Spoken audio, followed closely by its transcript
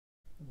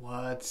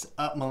What's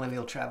up,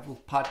 Millennial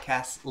Travel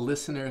Podcast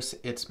listeners?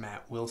 It's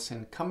Matt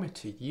Wilson coming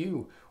to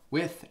you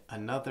with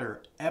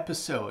another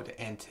episode.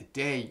 And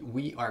today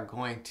we are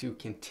going to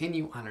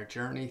continue on our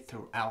journey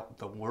throughout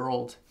the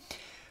world.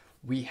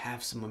 We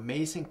have some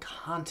amazing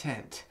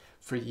content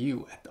for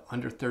you at the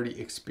Under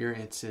 30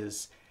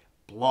 Experiences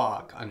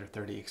blog,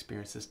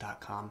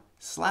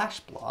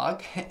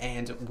 under30experiences.com/blog.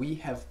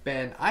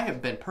 And I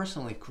have been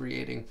personally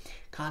creating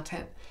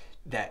content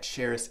that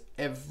shares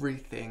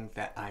everything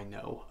that I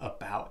know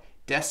about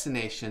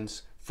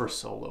destinations for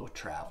solo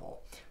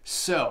travel.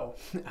 So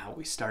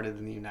we started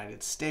in the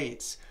United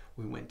States.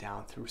 We went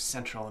down through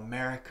Central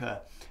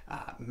America,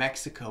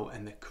 Mexico,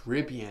 and the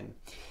Caribbean,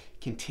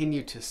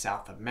 continued to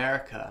South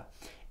America,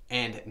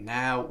 and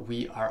now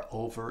we are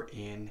over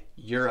in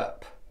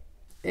Europe.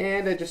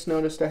 And I just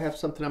noticed I have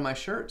something on my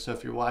shirt. So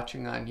if you're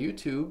watching on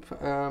YouTube,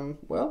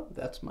 well,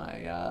 that's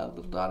my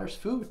little daughter's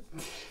food.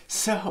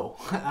 So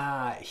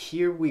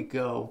here we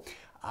go.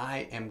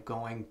 I am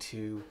going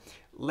to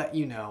let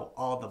you know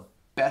all the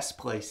best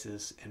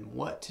places and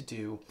what to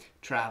do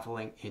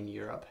traveling in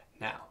Europe.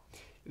 Now,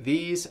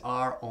 these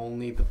are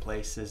only the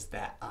places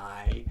that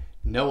I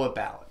know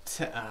about.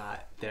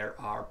 There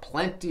are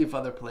plenty of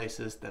other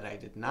places that I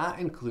did not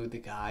include the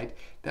guide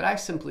that I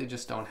simply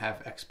just don't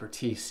have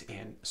expertise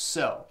in.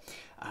 So,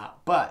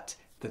 but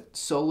the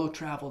solo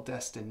travel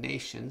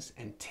destinations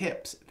and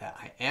tips that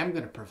I am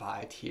going to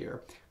provide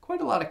here,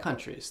 quite a lot of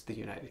countries. The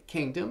United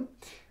Kingdom,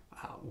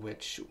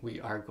 which we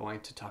are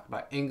going to talk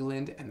about,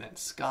 England, and then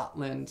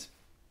Scotland,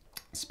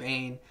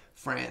 Spain,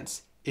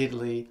 France,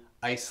 Italy,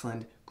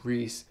 Iceland,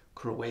 Greece,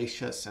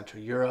 Croatia,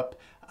 Central Europe,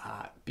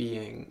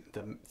 being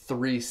the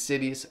three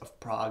cities of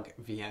Prague,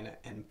 Vienna,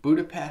 and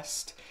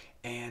Budapest.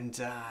 And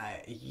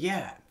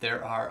yeah,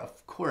 there are,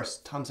 of course,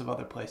 tons of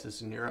other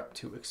places in Europe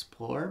to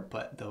explore,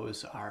 but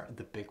those are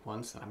the big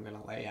ones that I'm going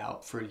to lay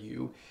out for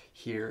you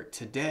here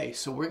today.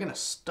 So we're going to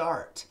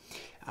start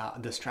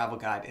this travel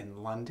guide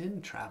in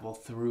London, travel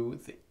through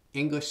the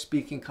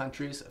English-speaking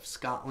countries of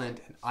Scotland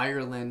and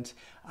Ireland,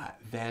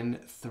 then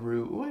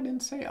through, I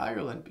didn't say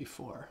Ireland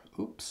before,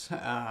 oops,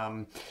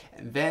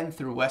 then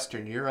through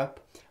Western Europe,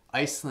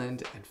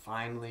 Iceland, and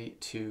finally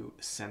to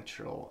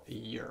Central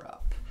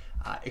Europe.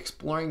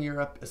 Exploring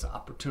Europe is an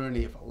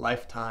opportunity of a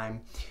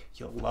lifetime.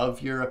 You'll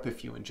love Europe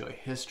if you enjoy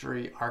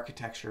history,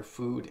 architecture,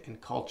 food,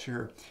 and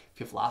culture. If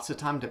you have lots of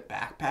time to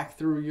backpack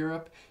through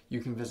Europe,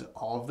 you can visit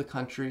all of the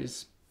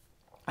countries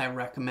I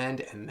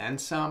recommend and then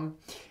some.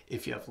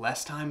 If you have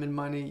less time and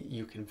money,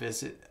 you can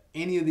visit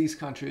any of these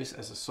countries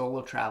as a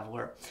solo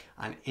traveler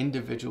on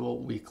individual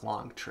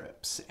week-long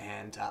trips.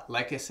 And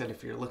like I said,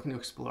 if you're looking to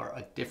explore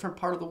a different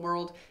part of the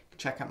world, you can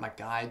check out my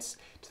guides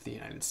to the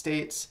United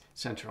States,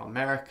 Central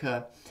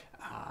America,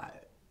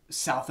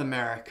 South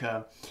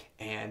America,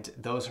 and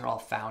those are all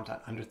found on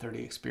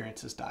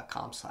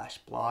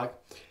under30experiences.com/blog.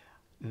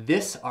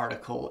 This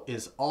article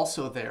is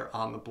also there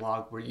on the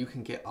blog where you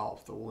can get all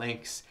of the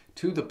links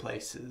to the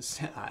places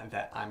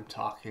that I'm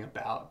talking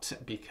about,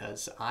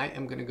 because I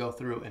am going to go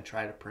through and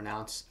try to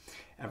pronounce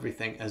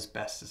everything as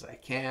best as I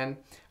can.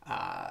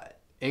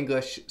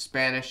 English,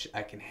 Spanish,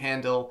 I can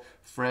handle.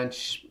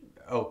 French,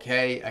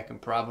 okay, I can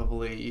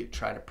probably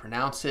try to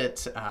pronounce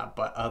it,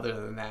 but other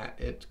than that,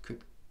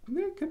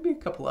 there could be a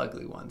couple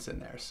ugly ones in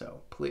there,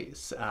 so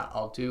please,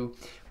 I'll do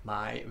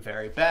my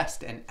very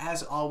best. And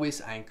as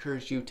always, I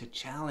encourage you to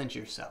challenge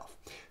yourself,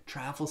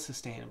 travel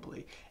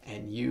sustainably,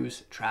 and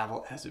use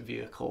travel as a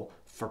vehicle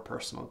for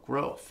personal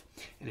growth.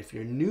 And if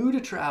you're new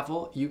to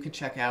travel, you can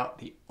check out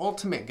the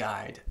ultimate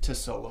guide to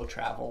solo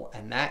travel,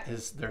 and that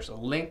is, there's a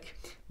link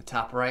in the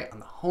top right on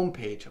the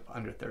homepage of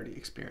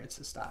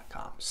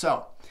under30experiences.com.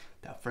 So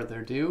without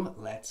further ado,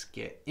 let's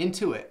get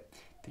into it.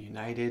 The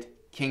United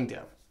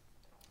Kingdom.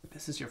 If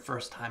this is your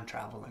first time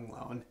traveling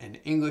alone and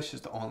English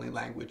is the only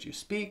language you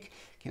speak,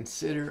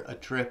 consider a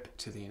trip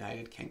to the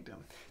United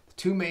Kingdom. The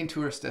two main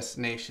tourist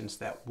destinations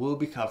that we'll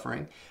be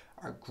covering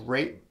are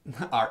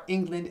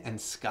England and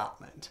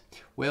Scotland.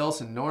 Wales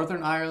and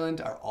Northern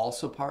Ireland are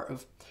also part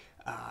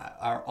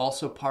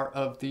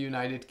of the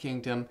United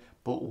Kingdom,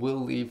 but we'll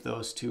leave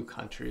those two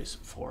countries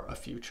for a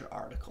future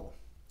article.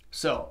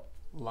 So,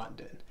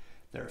 London.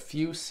 There are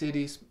few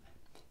cities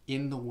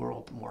in the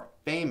world more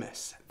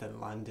famous than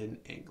London,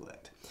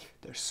 England.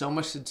 There's so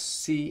much to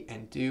see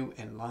and do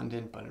in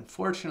London, but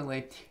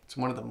unfortunately, it's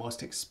one of the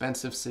most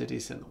expensive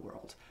cities in the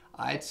world.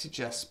 I'd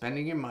suggest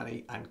spending your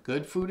money on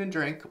good food and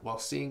drink while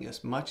seeing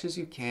as much as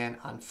you can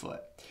on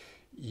foot,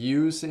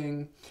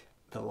 using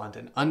the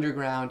London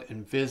Underground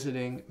and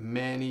visiting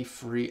many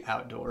free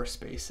outdoor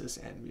spaces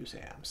and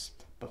museums.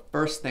 But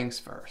first things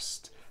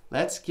first,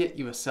 let's get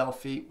you a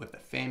selfie with the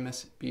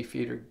famous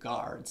Beefeater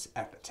Guards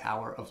at the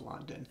Tower of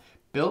London.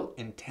 Built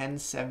in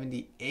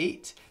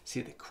 1078,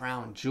 see the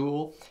crown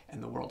jewel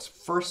and the world's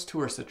first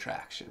tourist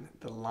attraction,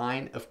 the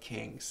Line of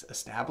Kings,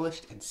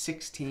 established in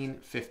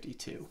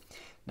 1652.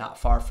 Not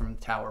far from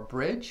Tower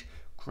Bridge,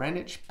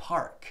 Greenwich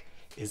Park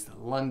is the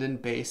London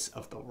base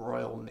of the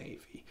Royal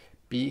Navy.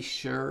 Be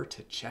sure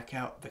to check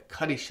out the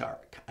Cutty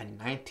Shark, a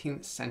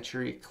 19th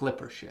century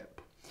clipper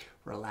ship.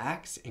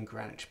 Relax in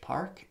Greenwich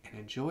Park and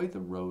enjoy the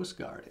Rose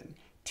Garden,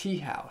 Tea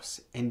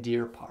House, and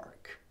Deer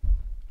Park.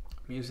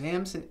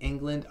 Museums in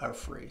England are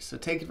free, so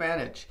take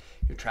advantage.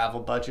 Your travel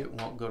budget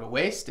won't go to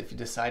waste if you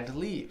decide to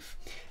leave.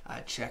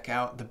 Check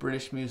out the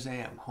British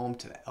Museum, home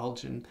to the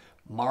Elgin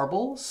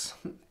marbles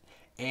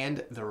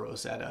and the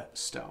Rosetta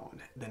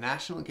Stone. The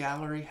National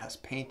Gallery has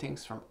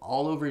paintings from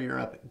all over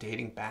Europe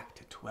dating back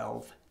to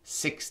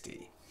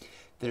 1260.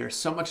 There's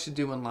so much to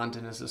do in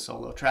London as a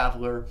solo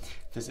traveler.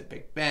 Visit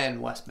Big Ben,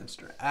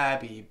 Westminster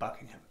Abbey,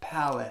 Buckingham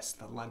Palace,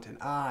 the London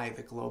Eye,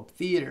 the Globe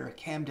Theatre,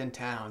 Camden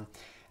Town,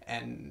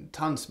 and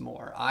tons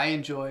more. I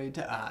enjoyed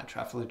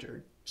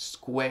Trafalgar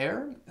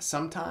Square.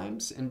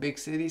 Sometimes in big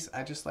cities,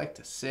 I just like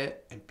to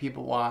sit and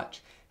people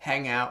watch,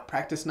 hang out,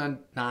 practice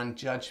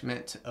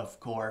non-judgment, of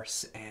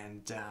course,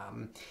 and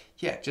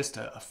yeah, just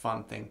a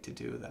fun thing to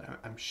do that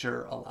I'm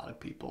sure a lot of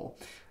people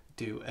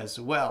do as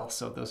well.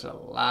 So those are a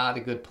lot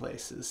of good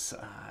places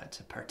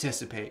to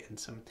participate in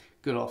some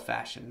good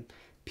old-fashioned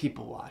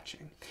people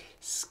watching.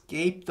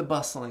 Escape the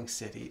bustling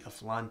city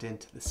of London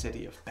to the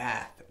city of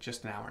Bath,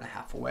 just an hour and a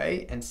half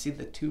away, and see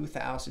the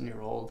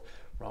 2,000-year-old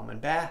Roman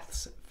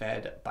baths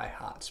fed by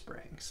hot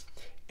springs.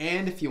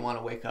 And if you want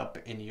to wake up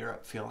in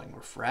Europe feeling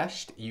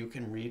refreshed, you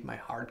can read my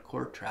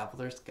Hardcore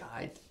Traveler's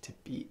Guide to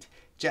Beat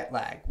Jet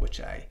Lag,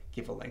 which I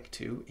give a link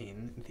to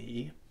in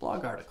the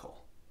blog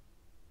article.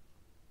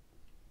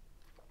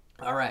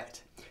 All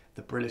right,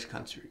 the British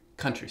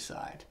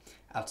countryside.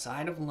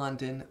 Outside of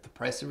London, the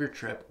price of your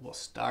trip will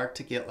start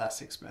to get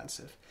less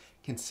expensive.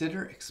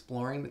 Consider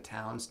exploring the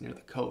towns near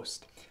the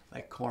coast,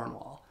 like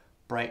Cornwall,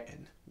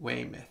 Brighton,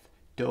 Weymouth,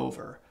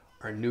 Dover,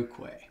 or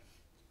Newquay.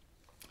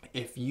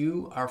 If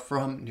you are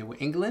from New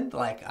England,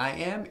 like I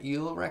am,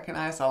 you'll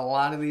recognize a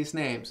lot of these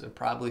names and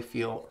probably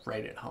feel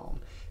right at home.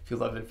 If you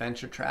love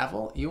adventure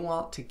travel, you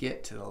want to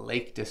get to the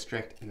Lake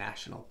District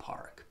National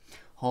Park.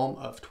 Home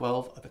of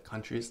 12 of the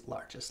country's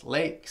largest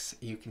lakes.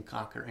 You can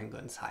conquer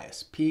England's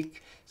highest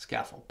peak,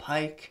 Scafell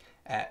Pike,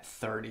 at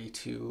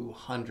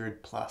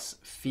 3,200 plus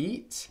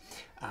feet.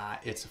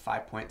 It's a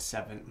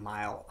 5.7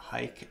 mile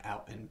hike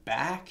out and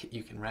back.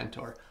 You can rent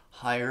or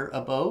hire a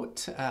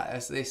boat,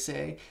 as they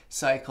say,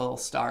 cycle,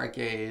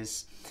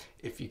 stargaze.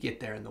 If you get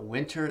there in the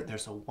winter,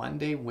 there's a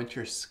one-day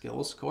winter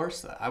skills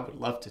course that I would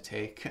love to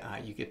take.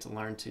 You get to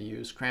learn to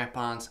use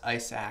crampons,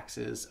 ice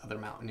axes, other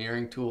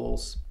mountaineering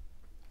tools.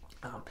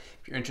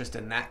 If you're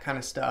interested in that kind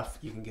of stuff,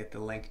 you can get the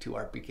link to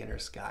our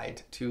beginner's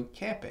guide to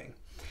camping.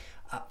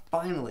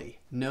 Finally,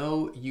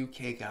 no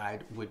UK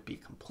guide would be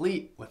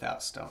complete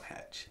without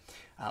Stonehenge.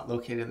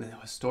 Located in the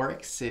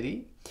historic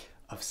city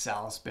of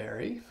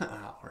Salisbury,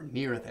 or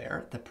near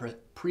there, the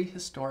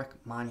prehistoric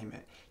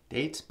monument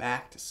dates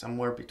back to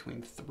somewhere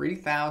between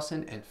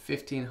 3000 and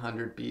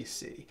 1500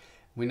 BC.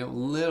 We know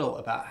little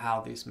about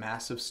how these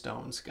massive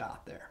stones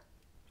got there.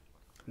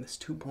 This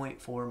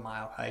 2.4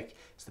 mile hike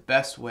is the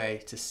best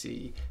way to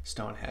see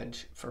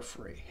Stonehenge for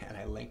free, and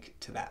I link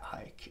to that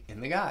hike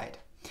in the guide.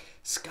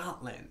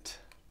 Scotland.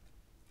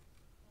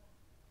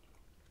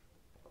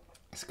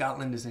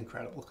 Scotland is an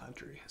incredible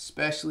country,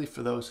 especially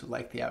for those who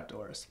like the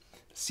outdoors.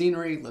 The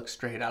scenery looks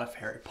straight out of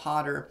Harry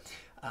Potter.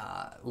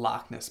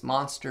 Loch Ness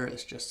Monster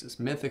is just as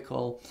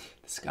mythical.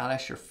 The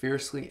Scottish are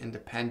fiercely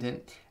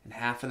independent, and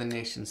half of the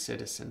nation's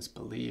citizens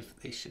believe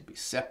they should be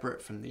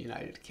separate from the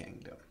United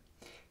Kingdom.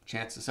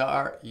 Chances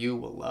are you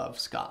will love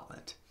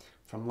Scotland.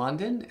 From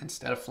London,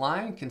 instead of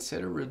flying,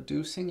 consider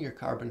reducing your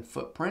carbon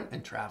footprint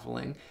and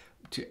traveling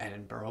to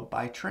Edinburgh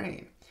by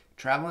train.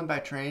 Traveling by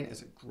train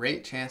is a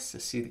great chance to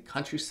see the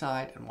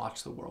countryside and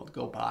watch the world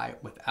go by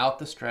without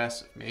the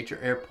stress of major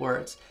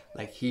airports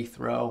like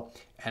Heathrow,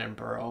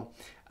 Edinburgh.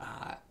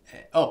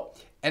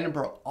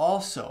 Edinburgh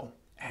also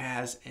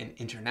has an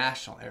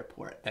international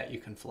airport that you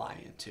can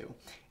fly into.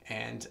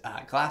 And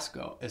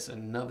Glasgow is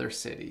another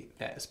city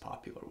that is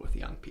popular with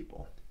young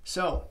people.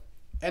 So,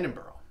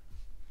 Edinburgh.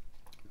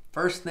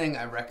 First thing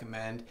I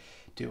recommend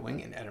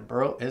doing in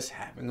Edinburgh is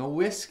having a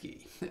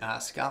whiskey.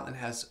 Scotland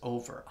has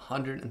over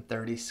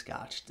 130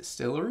 Scotch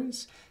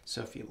distilleries,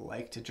 so if you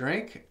like to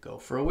drink, go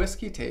for a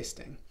whiskey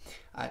tasting.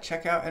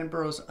 Check out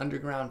Edinburgh's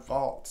underground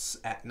vaults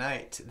at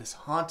night. This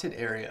haunted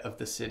area of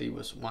the city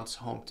was once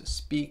home to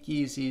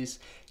speakeasies,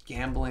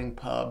 gambling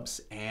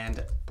pubs,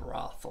 and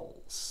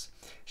brothels.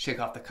 Shake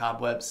off the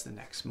cobwebs the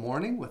next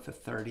morning with a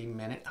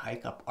 30-minute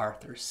hike up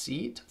Arthur's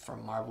Seat for a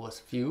marvelous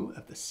view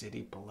of the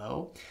city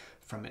below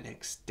from an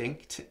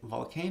extinct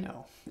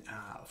volcano.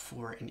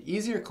 For an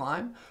easier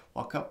climb,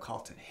 walk up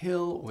Calton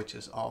Hill, which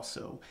is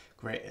also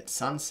great at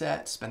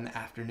sunset. Spend the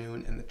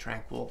afternoon in the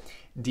tranquil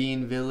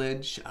Dean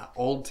Village,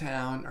 Old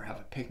Town, or have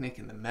a picnic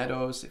in the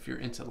meadows if you're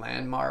into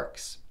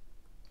landmarks.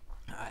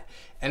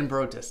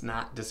 Edinburgh does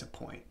not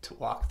disappoint. To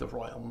walk the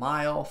Royal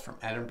Mile from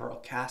Edinburgh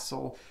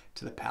Castle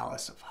to the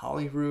Palace of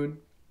Holyrood,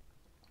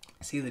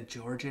 see the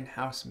Georgian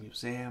House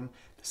Museum,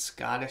 the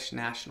Scottish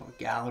National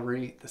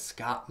Gallery, the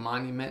Scott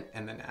Monument,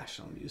 and the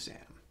National Museum.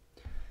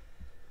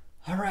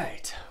 All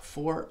right,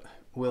 Fort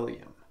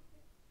William.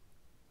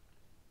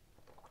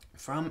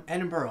 From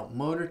Edinburgh,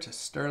 motor to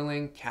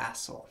Stirling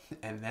Castle,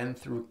 and then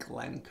through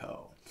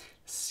Glencoe.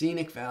 The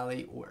scenic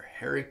valley where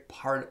Harry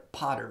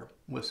Potter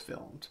was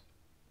filmed.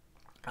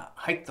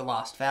 Hike the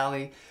Lost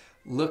Valley,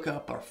 look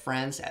up our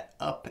friends at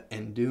Up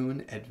and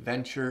Dune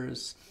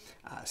Adventures,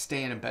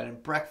 stay in a bed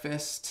and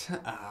breakfast,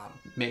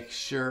 make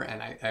sure,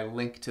 and I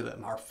link to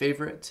our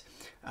favorite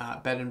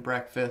bed and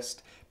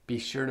breakfast. Be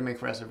sure to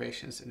make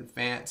reservations in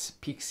advance.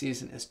 Peak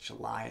season is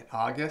July and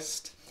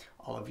August.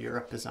 All of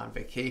Europe is on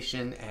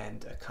vacation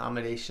and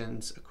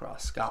accommodations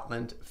across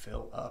Scotland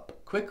fill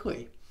up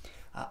quickly.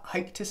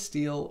 Hike to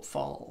Steel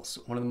Falls,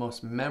 one of the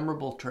most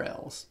memorable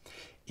trails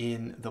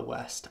in the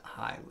West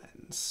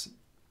Highlands.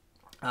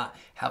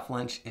 Have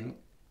lunch in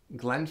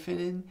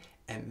Glenfinnan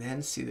and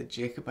then see the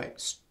Jacobite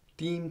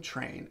steam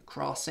train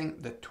crossing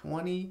the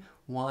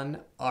 21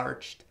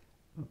 arched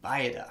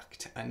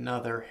viaduct,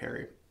 another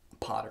Harry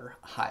Potter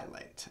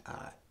highlight.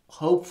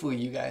 Hopefully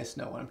you guys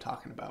know what I'm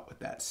talking about with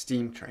that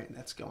steam train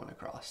that's going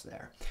across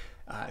there.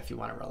 If you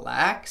want to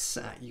relax,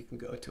 you can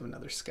go to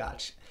another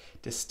Scotch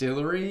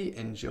distillery,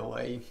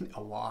 enjoy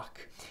a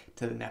walk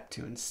to the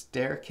Neptune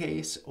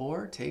staircase,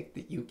 or take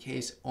the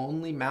UK's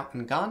only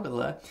mountain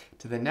gondola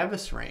to the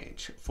Nevis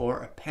Range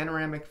for a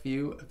panoramic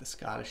view of the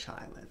Scottish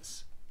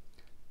Highlands.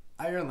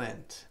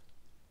 Ireland.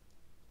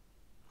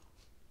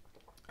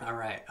 All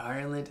right,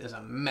 Ireland is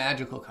a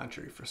magical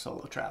country for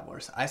solo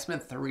travelers. I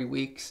spent 3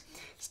 weeks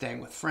staying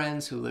with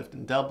friends who lived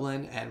in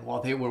Dublin, and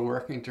while they were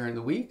working during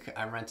the week,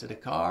 I rented a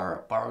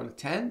car, borrowed a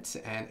tent,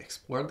 and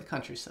explored the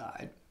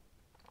countryside.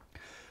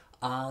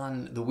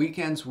 On the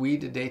weekends, we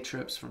did day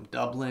trips from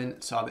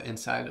Dublin, saw the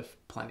inside of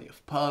plenty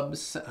of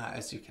pubs,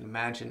 as you can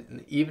imagine, in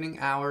the evening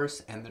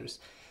hours, and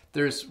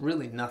there's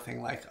really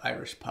nothing like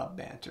Irish pub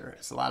banter.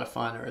 It's a lot of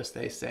fun, or as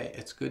they say,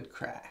 it's good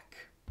crack.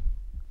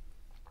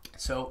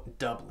 So,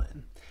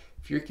 Dublin.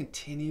 If you're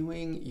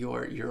continuing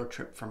your Euro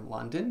trip from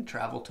London,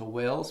 travel to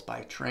Wales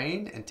by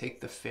train and take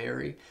the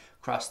ferry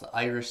across the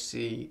Irish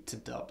Sea to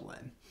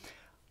Dublin.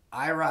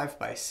 I arrived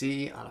by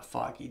sea on a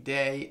foggy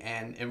day,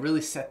 and it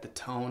really set the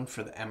tone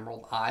for the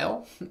Emerald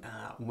Isle.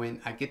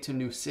 When I get to a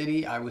new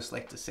city, I always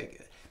like to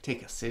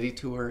take a city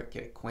tour,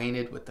 get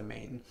acquainted with the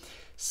main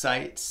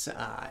sites,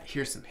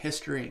 hear some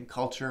history and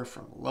culture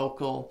from a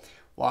local,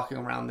 walking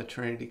around the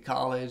Trinity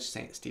College,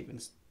 St.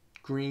 Stephen's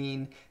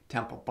Green,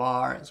 Temple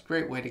Bar. It's a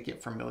great way to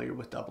get familiar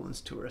with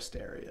Dublin's tourist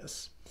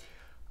areas.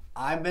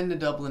 I've been to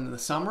Dublin in the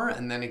summer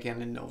and then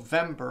again in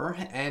November,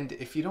 and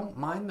if you don't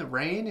mind the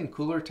rain and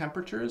cooler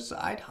temperatures,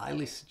 I'd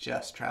highly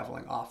suggest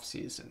traveling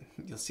off-season.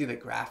 You'll see that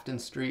Grafton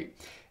Street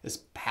is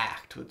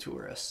packed with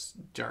tourists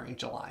during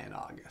July and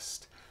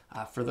August.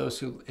 For those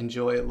who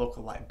enjoy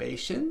local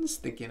libations,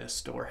 the Guinness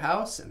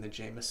Storehouse and the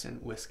Jameson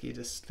Whiskey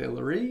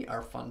Distillery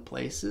are fun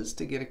places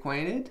to get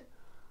acquainted.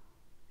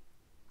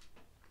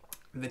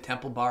 The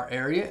Temple Bar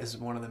area is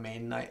one of the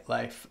main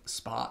nightlife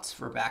spots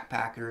for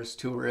backpackers,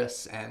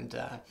 tourists, and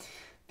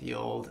the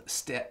old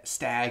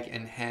stag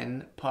and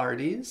hen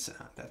parties.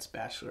 That's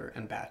bachelor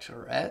and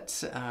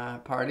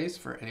bachelorette parties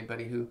for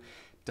anybody who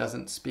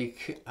doesn't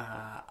speak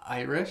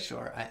Irish,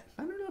 or I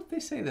don't know if they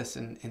say this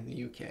in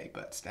the UK,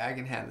 but stag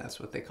and hen, that's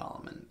what they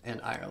call them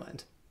in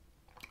Ireland.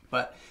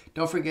 But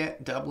don't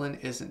forget, Dublin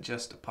isn't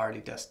just a party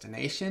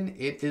destination,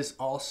 it is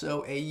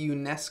also a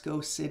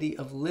UNESCO City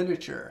of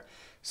Literature.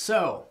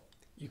 So,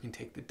 you can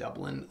take the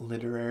Dublin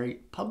Literary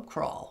Pub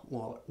Crawl,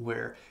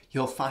 where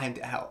you'll find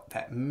out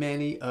that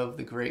many of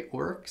the great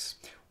works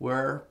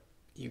were,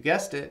 you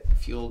guessed it,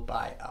 fueled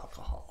by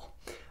alcohol.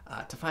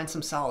 To find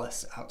some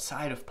solace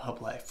outside of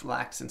pub life,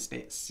 relax in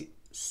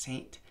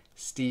St.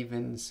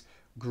 Stephen's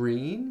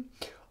Green,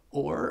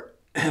 or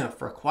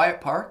for a quiet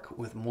park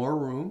with more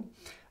room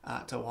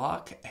to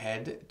walk,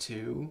 head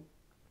to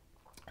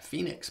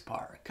Phoenix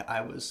Park. I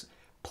was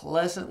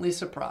pleasantly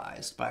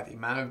surprised by the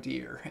amount of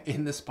deer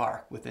in this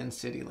park within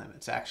city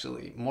limits.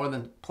 Actually, more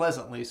than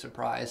pleasantly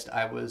surprised,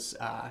 I was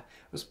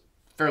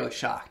fairly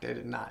shocked. I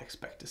did not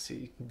expect to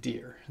see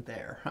deer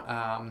there.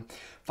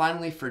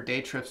 Finally, for day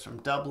trips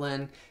from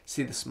Dublin,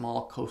 see the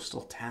small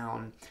coastal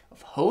town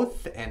of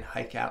Howth and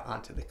hike out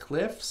onto the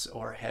cliffs,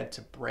 or head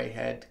to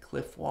Braehead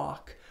Cliff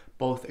Walk,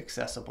 both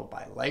accessible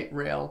by light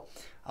rail.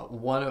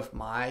 One of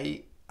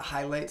my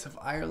highlights of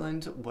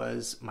Ireland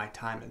was my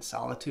time in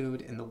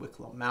solitude in the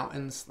Wicklow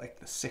Mountains, like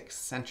the 6th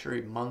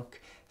century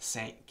monk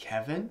Saint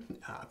Kevin.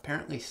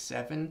 Apparently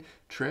 7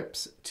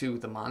 trips to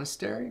the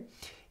monastery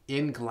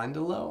in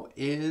Glendalough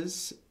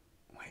is,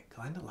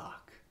 Glendalough,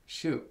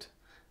 shoot.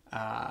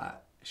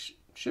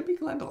 Should be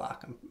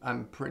Glendalough,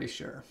 I'm pretty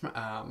sure.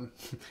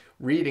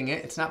 Reading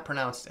it, it's not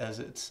pronounced as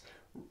it's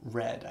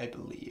read, I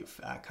believe,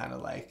 kind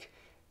of like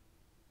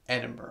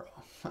Edinburgh,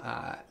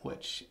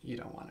 which you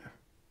don't want to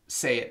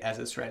say it as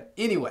it's read.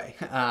 Anyway,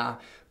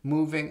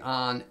 moving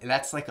on,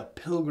 that's like a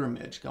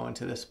pilgrimage going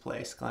to this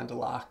place,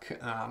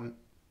 Glendalough.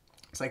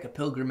 It's like a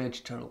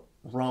pilgrimage to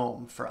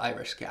Rome for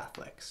Irish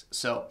Catholics.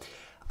 So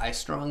I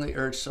strongly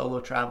urge solo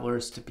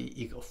travelers to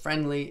be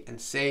eco-friendly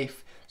and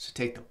safe. So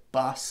take the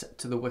bus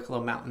to the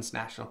Wicklow Mountains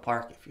National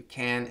Park if you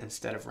can,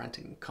 instead of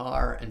renting a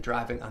car and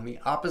driving on the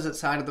opposite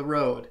side of the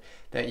road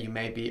that you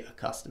may be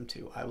accustomed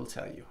to. I will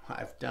tell you,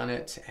 I've done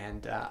it,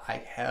 and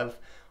I have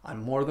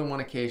on more than one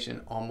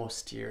occasion almost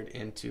steered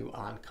into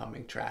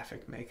oncoming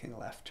traffic making a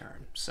left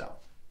turn. So,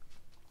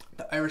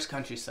 the Irish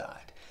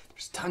countryside.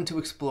 There's a ton to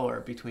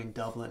explore between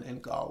Dublin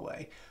and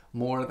Galway,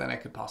 more than I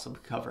could possibly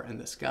cover in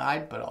this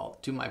guide, but I'll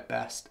do my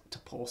best to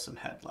pull some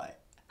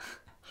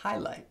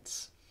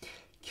highlights.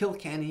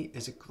 Kilkenny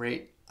is a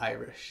great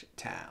Irish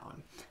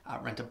town.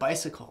 Rent a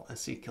bicycle and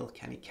see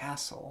Kilkenny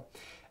Castle,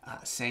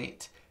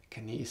 St.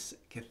 Canice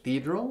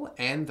Cathedral,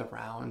 and the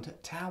Round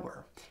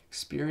Tower.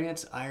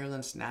 Experience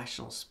Ireland's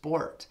national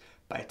sport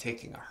by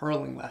taking a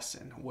hurling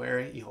lesson where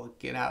you'll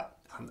get out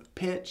on the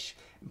pitch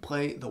and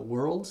play the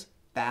world's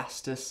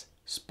fastest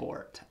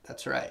sport.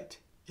 That's right,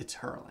 it's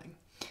hurling.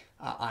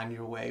 On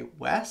your way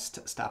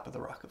west, stop at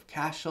the Rock of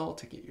Cashel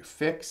to get your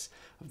fix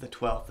of the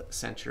 12th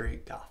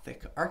century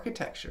Gothic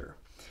architecture.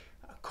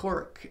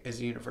 Cork is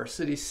a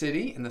university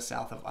city in the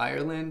south of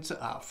Ireland,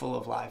 full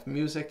of live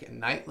music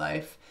and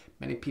nightlife.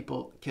 Many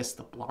people kiss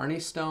the Blarney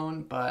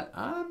Stone, but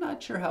I'm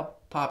not sure how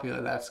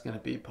popular that's going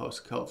to be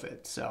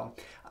post-COVID. So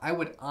I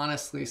would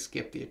honestly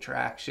skip the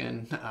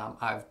attraction.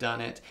 I've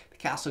done it. The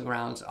castle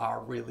grounds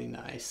are really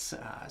nice,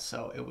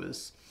 so it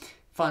was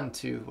fun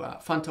to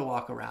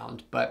walk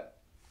around. But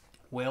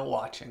whale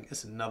watching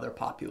is another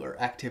popular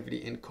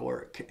activity in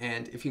Cork,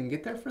 and if you can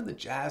get there for the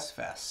Jazz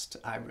Fest,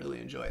 I really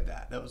enjoyed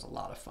that. That was a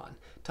lot of fun.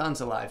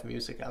 Tons of live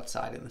music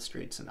outside in the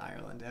streets in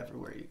Ireland,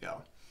 everywhere you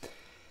go.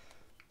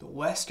 The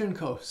western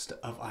coast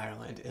of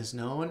Ireland is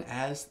known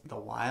as the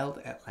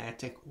Wild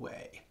Atlantic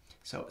Way.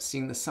 So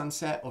seeing the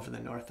sunset over the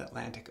North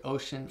Atlantic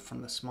Ocean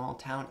from the small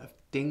town of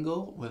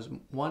Dingle was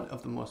one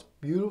of the most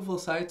beautiful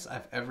sights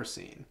I've ever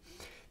seen.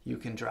 You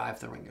can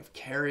drive the Ring of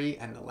Kerry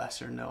and the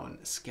lesser-known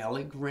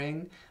Skellig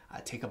Ring.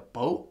 Take a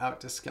boat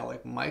out to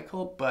Skellig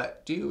Michael,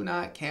 but do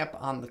not camp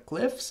on the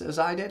cliffs as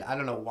I did. I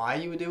don't know why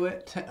you would do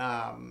it.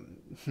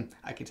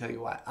 I can tell you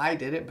why I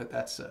did it, but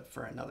that's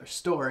for another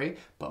story.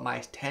 But my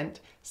tent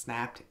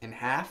snapped in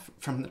half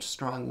from the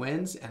strong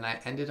winds, and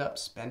I ended up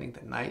spending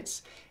the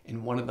nights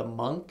in one of the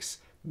monks'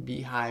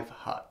 beehive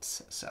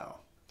huts. So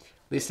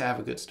at least I have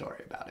a good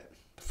story about it.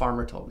 The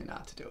farmer told me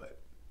not to do it.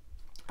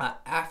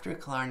 After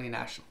Killarney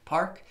National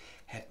Park,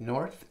 head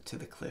north to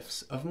the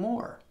Cliffs of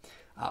Moher.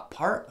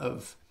 Part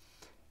of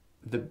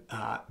the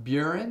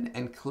Burin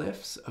and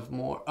Cliffs of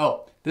Moher.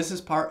 Oh, this is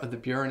part of the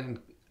Burin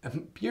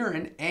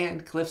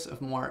and Cliffs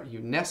of Moher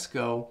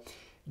UNESCO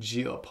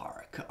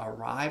Geopark.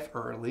 Arrive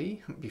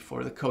early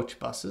before the coach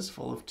buses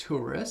full of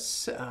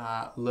tourists.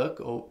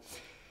 Look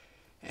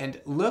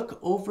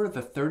over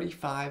the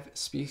 35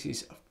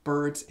 species of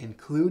birds,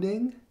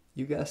 including,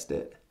 you guessed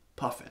it,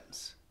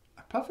 puffins.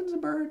 Are puffins a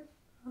bird?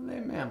 Are they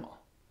a mammal?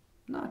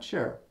 Not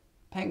sure.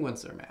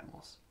 Penguins are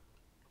mammals.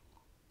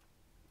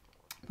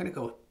 I'm going to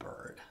go with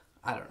bird.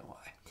 I don't know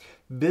why.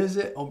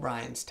 Visit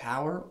O'Brien's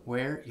Tower,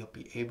 where you'll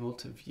be able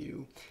to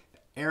view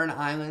the Aran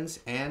Islands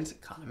and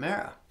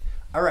Connemara.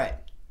 All right,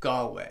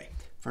 Galway.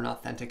 For an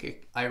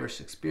authentic Irish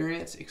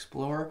experience,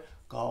 explore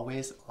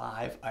Galway's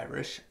live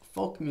Irish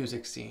folk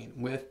music scene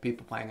with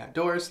people playing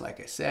outdoors, like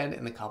I said,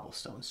 in the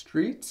cobblestone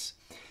streets.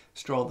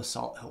 Stroll the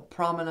Salt Hill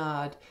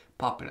Promenade,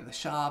 pop into the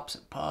shops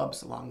and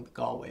pubs along the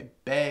Galway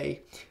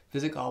Bay,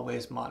 visit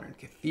Galway's modern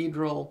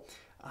cathedral,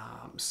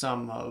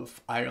 some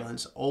of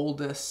Ireland's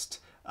oldest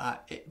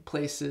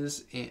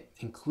places,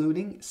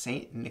 including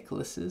St.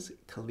 Nicholas's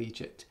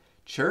Collegiate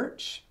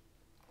Church,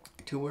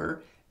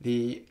 tour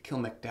the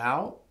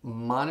Kilmacdow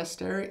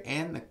Monastery,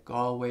 and the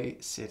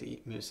Galway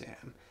City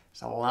Museum.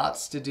 There's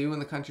lots to do in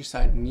the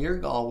countryside near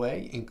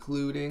Galway,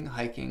 including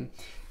hiking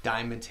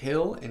Diamond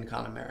Hill in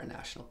Connemara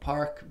National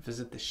Park.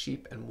 Visit the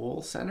Sheep and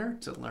Wool Center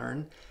to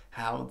learn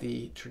how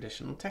the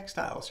traditional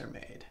textiles are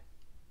made.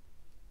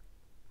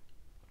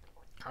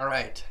 All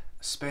right,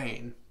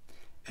 Spain.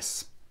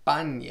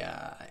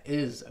 España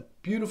is a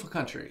beautiful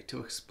country to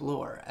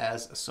explore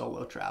as a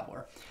solo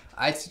traveler.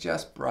 I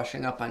suggest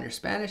brushing up on your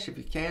Spanish if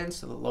you can,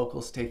 so the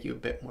locals take you a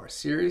bit more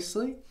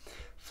seriously.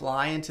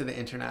 Fly into the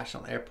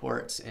international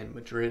airports in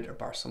Madrid or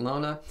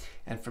Barcelona,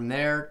 and from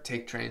there,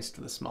 take trains to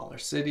the smaller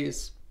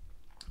cities.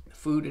 The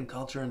food and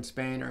culture in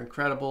Spain are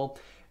incredible,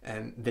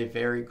 and they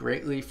vary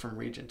greatly from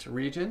region to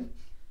region.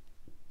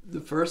 The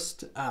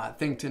first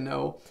thing to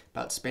know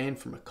about Spain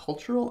from a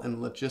cultural and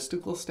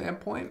logistical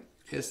standpoint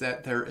is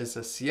that there is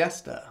a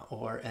siesta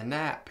or a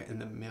nap in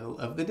the middle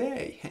of the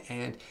day,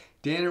 and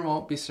dinner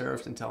won't be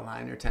served until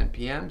 9 or 10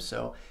 p.m.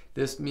 So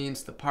this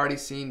means the party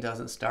scene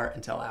doesn't start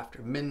until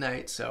after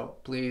midnight, so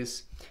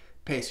please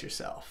pace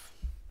yourself.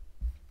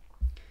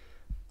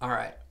 All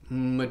right,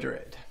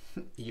 Madrid.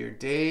 Your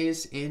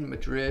days in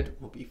Madrid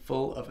will be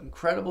full of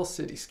incredible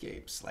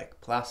cityscapes like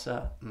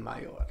Plaza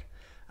Mayor,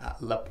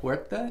 La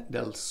Puerta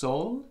del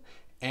Sol,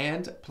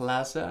 and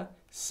Plaza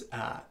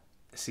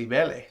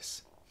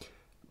Cibeles.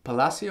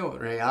 Palacio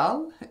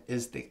Real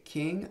is the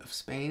King of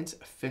Spain's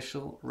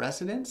official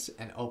residence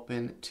and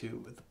open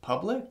to the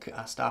public.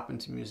 Stop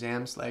into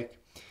museums like,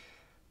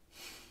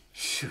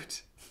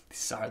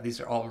 Sorry, these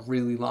are all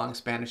really long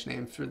Spanish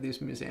names for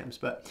these museums,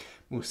 but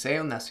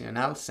Museo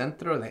Nacional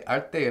Centro de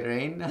Arte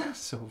Reina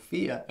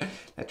Sofía.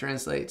 That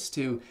translates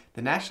to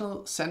the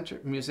National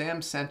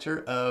Museum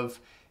Center of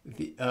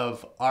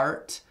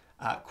Art,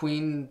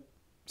 Queen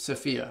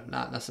Sofia.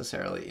 Not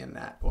necessarily in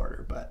that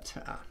order, but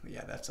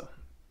yeah, that's a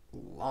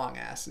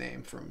long-ass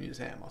name for a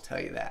museum, I'll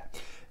tell you that.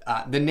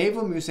 The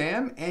Naval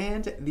Museum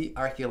and the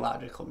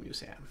Archaeological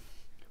Museum.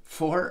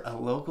 For a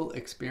local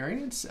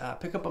experience,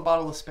 pick up a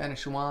bottle of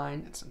Spanish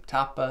wine and some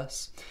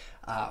tapas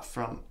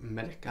from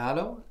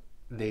Mercado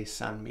de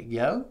San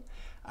Miguel.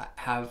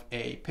 Have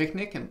a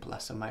picnic in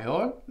Plaza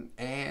Mayor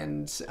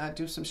and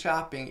do some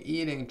shopping,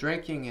 eating,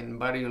 drinking in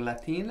Barrio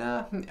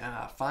Latina.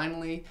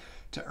 Finally,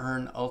 to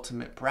earn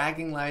ultimate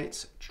bragging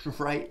rights,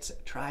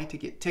 try to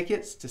get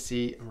tickets to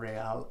see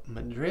Real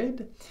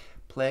Madrid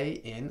play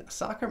in a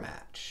soccer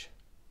match.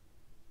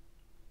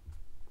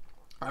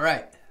 All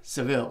right,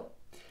 Seville.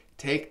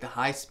 Take the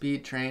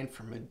high-speed train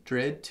from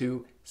Madrid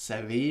to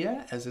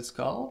Sevilla, as it's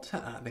called,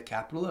 the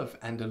capital of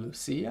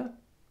Andalusia.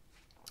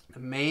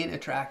 The main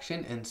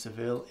attraction in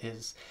Seville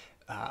is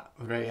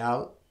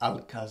Real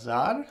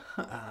Alcázar,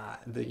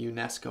 the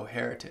UNESCO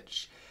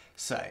Heritage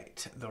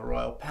Site. The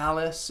Royal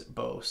Palace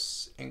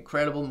boasts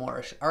incredible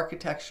Moorish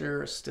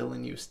architecture, still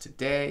in use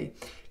today.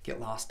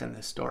 Get lost in the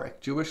historic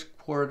Jewish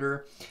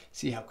quarter.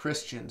 See how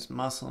Christians,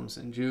 Muslims,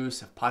 and Jews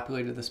have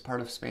populated this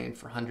part of Spain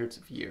for hundreds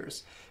of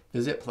years.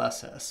 Visit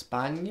Plaza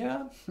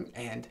España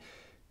and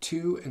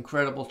two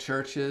incredible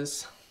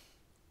churches.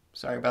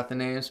 Sorry about the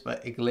names,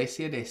 but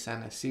Iglesia de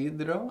San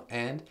Isidro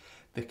and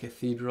the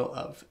Cathedral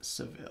of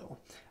Seville.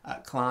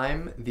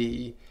 Climb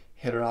the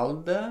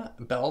Giralda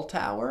Bell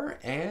Tower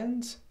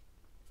and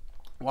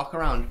walk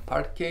around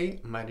Parque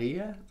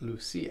Maria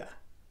Luisa.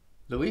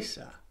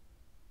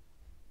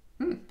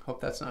 Hope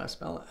that's not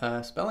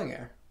a spelling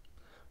error.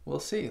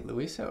 We'll see.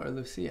 Luisa or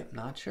Lucia,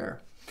 not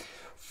sure.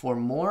 For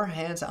more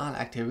hands-on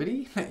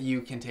activity,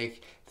 you can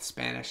take the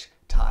Spanish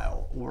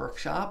tile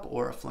workshop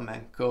or a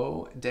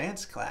flamenco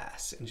dance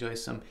class. Enjoy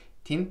some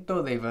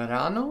tinto de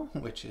verano,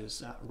 which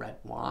is red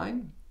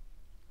wine.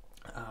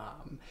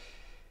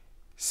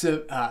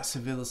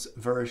 Seville's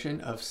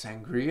version of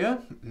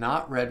sangria,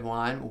 not red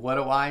wine. What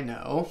do I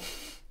know?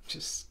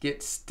 Just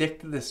stick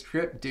to the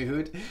script,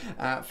 dude.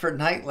 For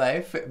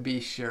nightlife, be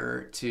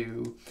sure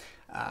to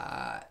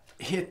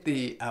hit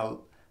the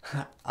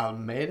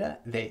Almeida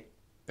de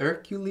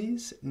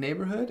Hercules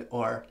neighborhood,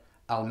 or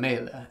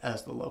Almeida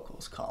as the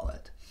locals call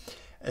it.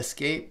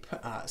 Escape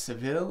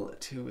Seville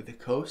to the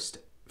coast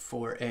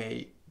for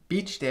a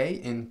beach day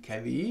in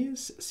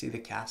Cadiz. See the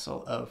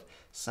castle of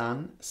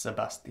San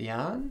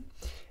Sebastian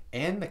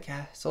and the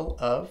castle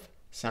of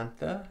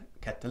Santa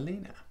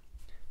Catalina.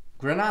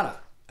 Granada.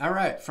 All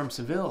right, from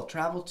Seville,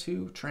 travel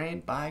to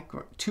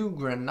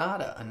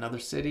Granada, another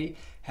city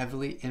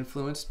heavily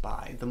influenced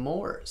by the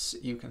Moors.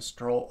 You can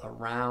stroll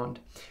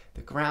around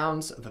the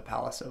grounds of the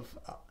Palace of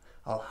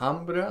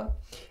Alhambra,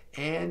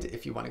 and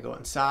if you want to go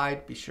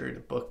inside, be sure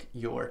to book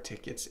your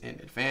tickets in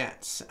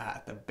advance.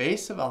 At the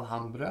base of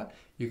Alhambra,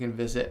 you can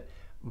visit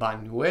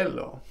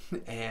Bañuelo,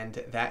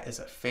 and that is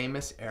a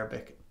famous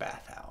Arabic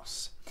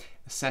bathhouse.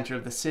 The center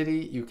of the city,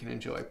 you can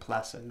enjoy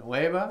Plaza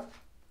Nueva,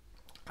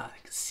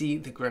 see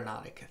the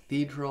Granada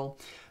Cathedral,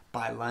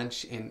 buy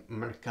lunch in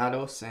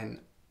Mercado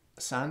San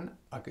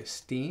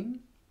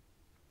Agustin,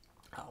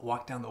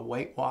 walk down the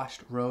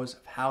whitewashed rows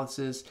of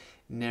houses,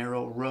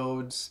 narrow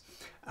roads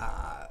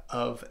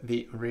of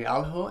the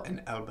Rialto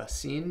and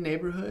Albacin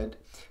neighborhood,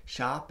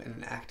 shop in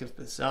an active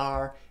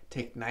bazaar,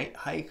 take night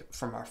hike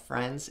from our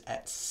friends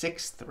at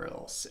Six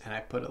Thrills, and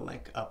I put a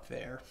link up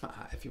there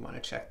if you want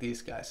to check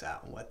these guys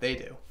out and what they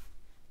do.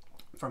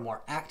 For a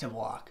more active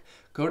walk,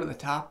 go to the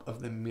top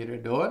of the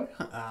Mirador.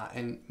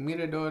 And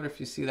Mirador, if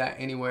you see that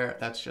anywhere,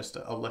 that's just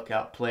a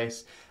lookout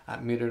place.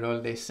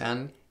 Mirador de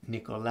San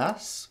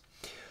Nicolás.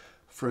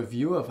 For a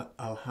view of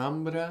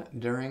Alhambra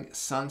during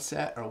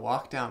sunset, or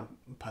walk down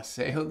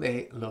Paseo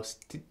de los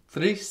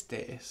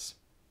Tristes.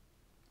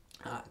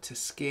 To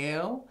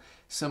scale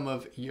some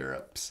of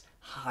Europe's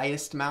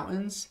highest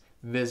mountains,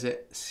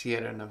 visit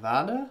Sierra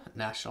Nevada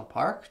National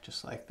Park,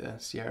 just like the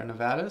Sierra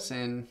Nevadas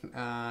in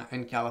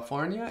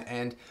California.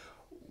 And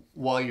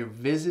while you're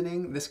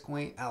visiting this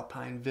quaint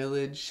alpine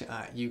village,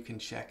 you can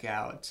check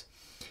out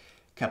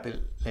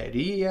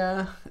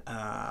Capilleria,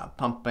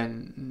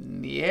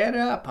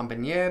 Pampinera,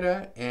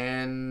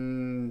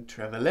 and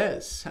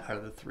Trevelez are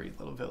the three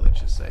little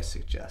villages I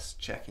suggest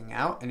checking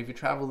out. And if you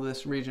travel to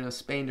this region of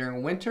Spain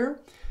during winter,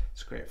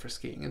 it's great for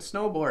skiing and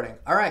snowboarding.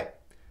 All right,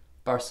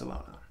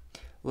 Barcelona.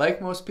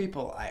 Like most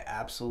people, I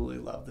absolutely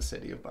love the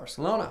city of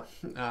Barcelona.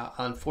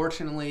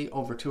 Unfortunately,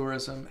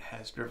 over-tourism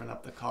has driven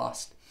up the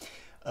cost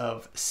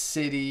of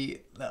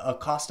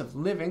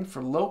living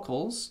for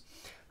locals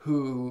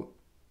who,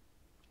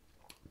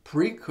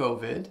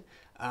 pre-COVID,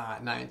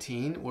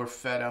 19 were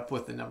fed up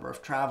with the number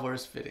of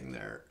travelers visiting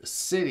their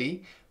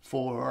city.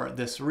 For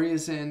this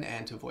reason,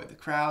 and to avoid the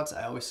crowds,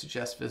 I always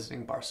suggest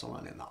visiting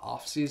Barcelona in the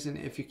off-season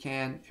if you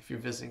can. If you're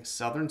visiting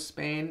southern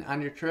Spain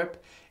on your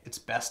trip, it's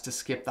best to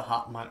skip the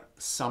hot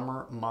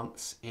summer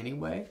months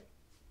anyway.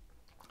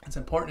 It's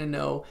important to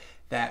know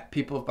that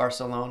people of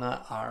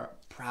Barcelona are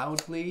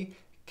proudly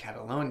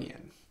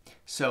Catalonian.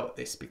 So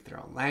they speak their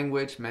own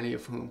language, many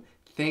of whom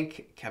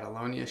think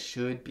Catalonia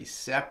should be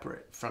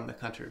separate from the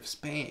country of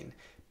Spain.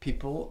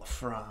 People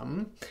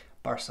from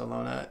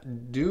Barcelona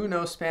do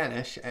know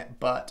Spanish,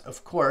 but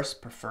of course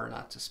prefer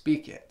not to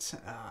speak it.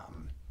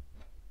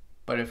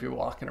 But if you're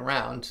walking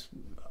around,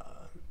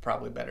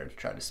 probably better to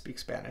try to speak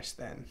Spanish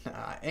than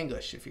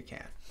English if you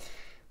can.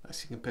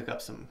 Unless you can pick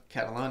up some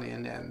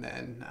Catalonian and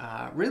then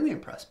really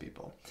impress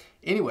people.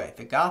 Anyway,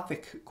 the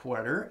Gothic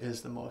Quarter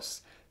is the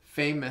most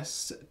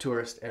famous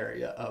tourist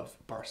area of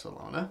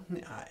Barcelona.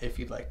 If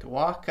you'd like to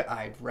walk,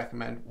 I'd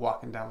recommend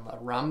walking down La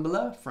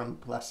Rambla from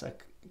Plaça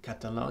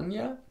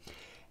Catalunya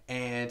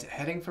and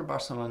heading for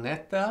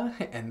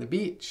Barceloneta and the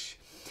beach.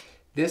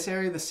 This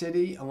area of the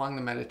city along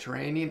the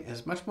Mediterranean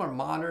is much more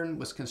modern,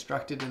 was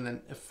constructed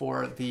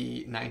for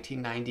the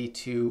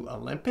 1992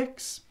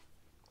 Olympics.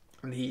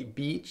 The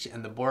beach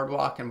and the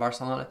boardwalk in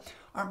Barcelona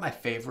aren't my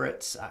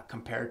favorites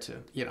compared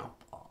to,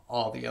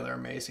 all the other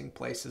amazing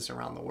places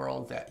around the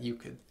world that you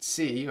could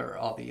see, or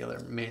all the other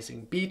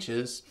amazing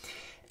beaches.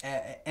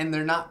 And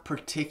they're not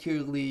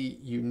particularly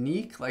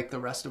unique like the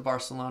rest of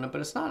Barcelona, but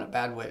it's not a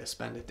bad way to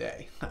spend a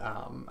day.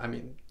 I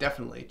mean,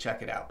 definitely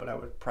check it out, but I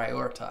would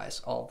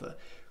prioritize all the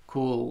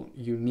cool,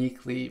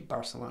 uniquely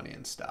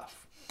Barcelonian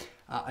stuff.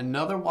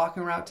 Another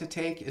walking route to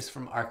take is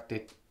from Arc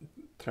de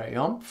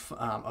Triomphe.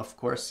 Of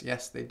course,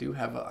 yes, they do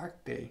have an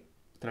Arc de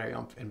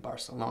Triomphe in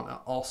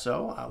Barcelona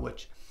also,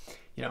 which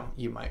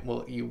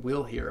you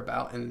will hear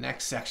about in the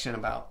next section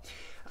about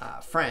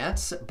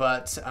France,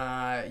 but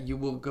you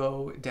will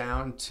go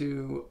down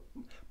to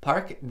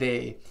Parc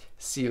de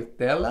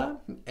Ciutadella,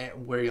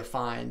 where you'll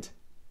find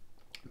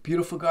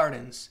beautiful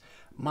gardens,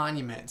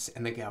 monuments,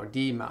 and the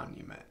Gaudí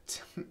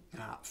Monument.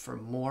 For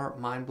more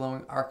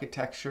mind-blowing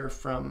architecture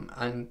from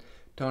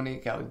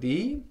Antoni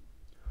Gaudí,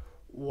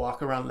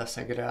 walk around La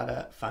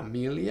Sagrada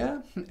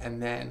Familia,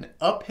 and then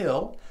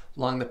uphill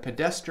along the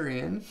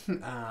pedestrian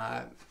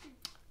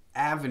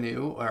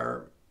avenue,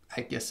 or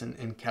I guess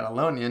in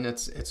Catalonian,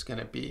 it's going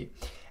to be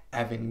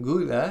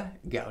Avinguda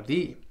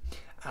Gaudí,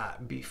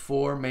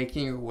 before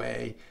making your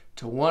way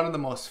to one of the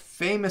most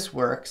famous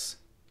works,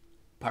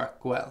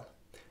 Parc Güell.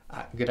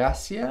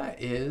 Gracia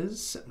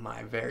is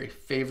my very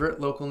favorite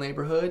local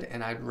neighborhood,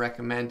 and I'd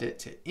recommend it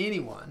to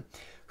anyone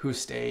who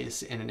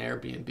stays in an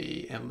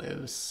Airbnb and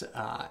lives,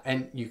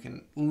 and you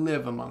can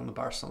live among the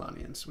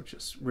Barcelonians, which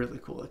is a really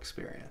cool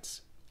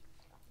experience.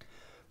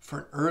 For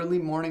an early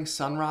morning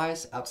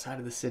sunrise outside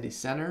of the city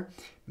center,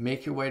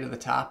 make your way to the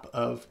top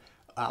of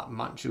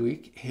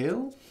Montjuic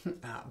Hill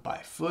by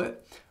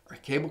foot or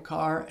cable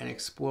car and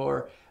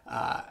explore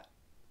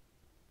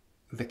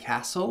the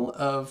castle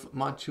of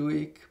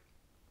Montjuic,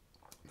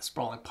 the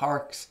sprawling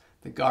parks,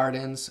 the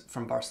gardens.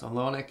 From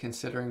Barcelona,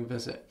 considering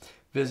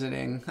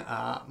visiting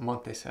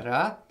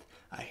Montserrat,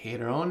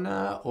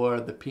 Girona, or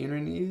the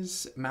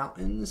Pyrenees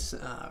Mountains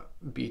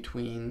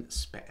between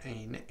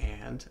Spain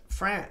and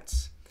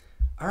France.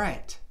 All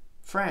right,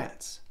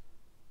 France.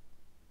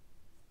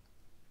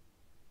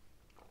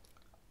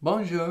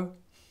 Bonjour.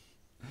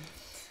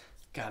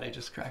 God, I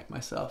just cracked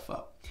myself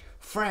up.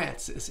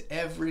 France is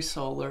every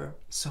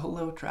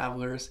solo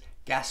traveler's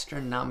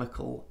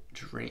gastronomical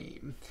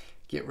dream.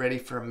 Get ready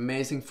for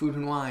amazing food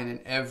and wine in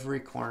every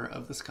corner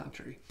of this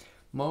country.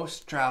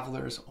 Most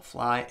travelers will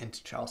fly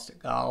into Charles de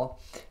Gaulle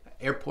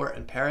Airport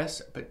in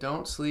Paris, but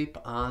don't sleep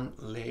on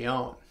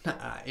Lyon.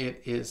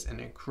 It is an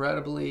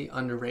incredibly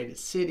underrated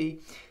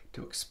city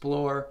to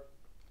explore.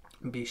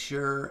 Be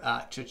sure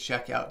to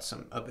check out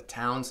some of the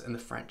towns in the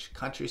French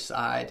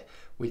countryside.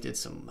 We did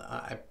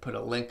I put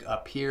a link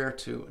up here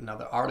to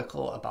another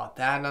article about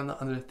that on the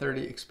Under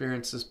 30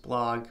 Experiences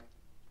blog.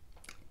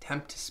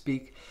 Attempt to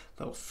speak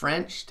a little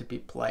French to be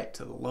polite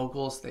to the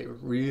locals. They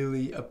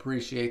really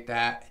appreciate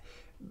that.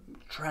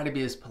 Try to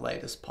be as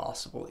polite as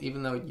possible,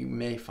 even though you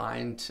may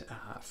find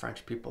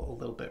French people a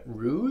little bit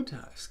rude,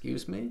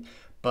 excuse me,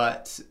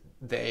 but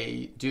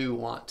they do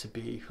want to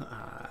be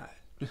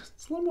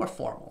it's a little more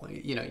formal.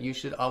 You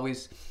should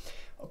always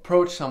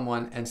approach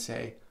someone and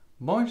say,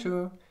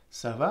 bonjour,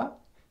 ça va?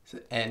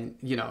 And,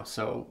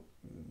 so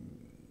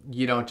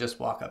you don't just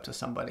walk up to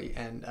somebody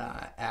and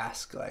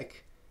ask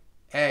like,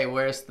 hey,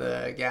 where's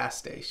the gas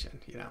station?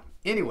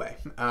 Anyway,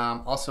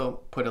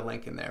 also put a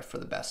link in there for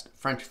the best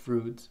French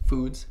foods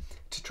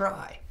to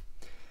try.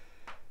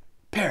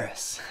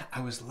 Paris.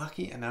 I was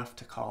lucky enough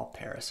to call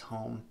Paris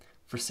home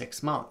for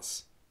 6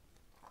 months.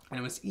 And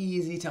it was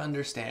easy to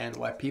understand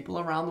why people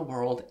around the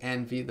world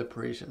envy the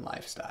Parisian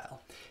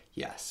lifestyle.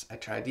 Yes, I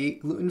tried to eat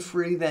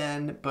gluten-free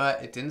then,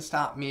 but it didn't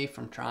stop me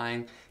from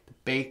trying the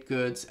baked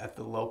goods at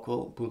the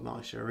local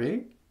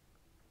boulangerie.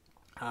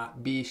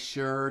 Be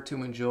sure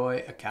to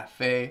enjoy a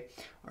cafe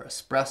or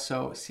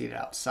espresso seated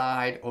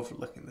outside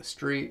overlooking the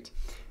street.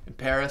 In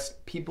Paris,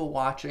 people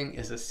watching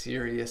is a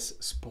serious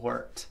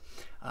sport.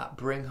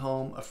 Bring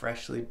home a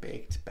freshly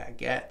baked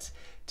baguette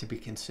to be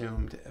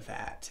consumed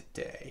that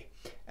day.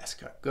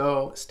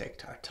 Escargot, steak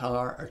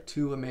tartare are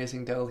two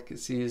amazing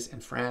delicacies in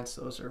France.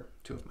 Those are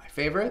two of my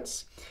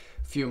favorites.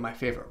 A few of my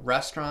favorite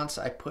restaurants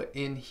I put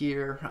in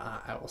here.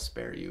 I will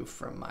spare you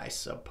from my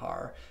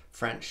subpar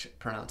French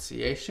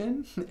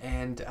pronunciation.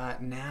 And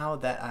now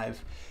that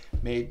I've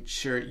made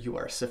sure you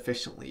are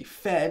sufficiently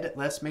fed,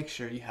 let's make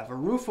sure you have a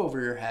roof over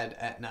your head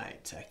at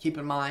night. Keep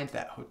in mind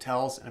that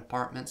hotels and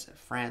apartments in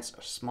France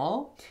are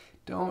small,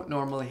 don't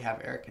normally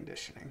have air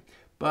conditioning,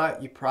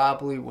 but you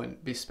probably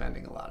wouldn't be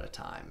spending a lot of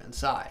time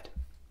inside.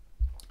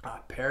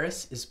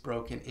 Paris is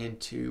broken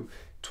into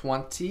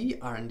 20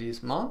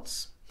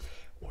 arrondissements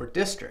or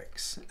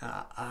districts.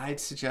 I'd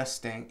suggest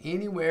staying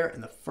anywhere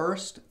in the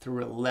 1st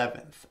through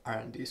 11th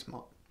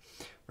arrondissement,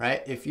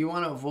 right? If you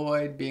want to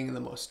avoid being in the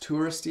most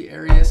touristy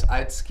areas,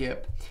 I'd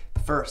skip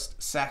 1st,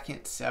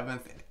 2nd,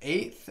 7th, and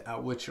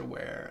 8th, which are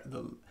where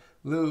the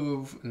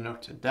Louvre,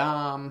 Notre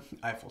Dame,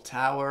 Eiffel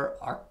Tower,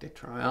 Arc de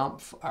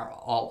Triomphe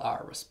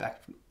are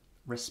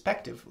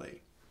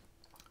respectively.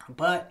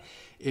 But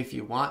if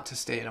you want to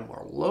stay in a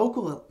more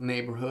local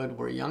neighborhood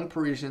where young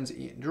Parisians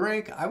eat and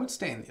drink, I would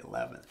stay in the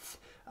 11th.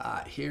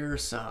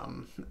 Here's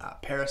some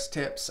Paris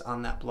tips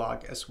on that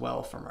blog as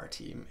well from our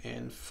team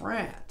in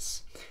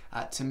France.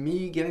 To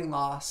me, getting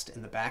lost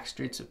in the back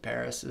streets of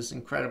Paris is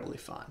incredibly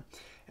fun.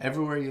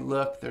 Everywhere you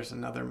look, there's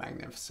another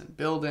magnificent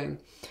building.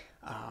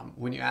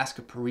 When you ask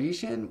a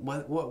Parisian,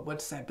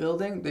 what's that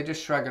building? They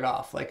just shrug it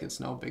off like it's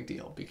no big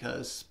deal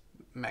because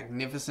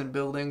magnificent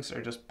buildings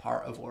are just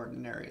part of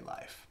ordinary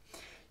life.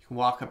 You can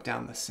walk up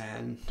down the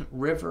Seine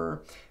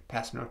River,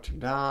 past Notre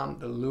Dame,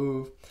 the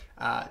Louvre,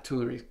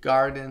 Tuileries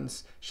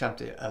Gardens,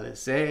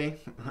 Champs-Élysées,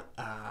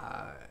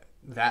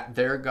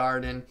 their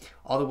garden,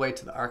 all the way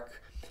to the Arc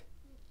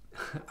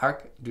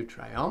de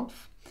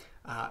Triomphe.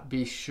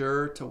 Be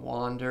sure to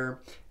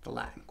wander the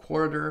Latin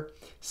Quarter,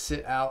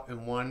 sit out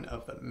in one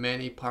of the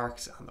many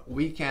parks on the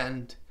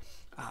weekend,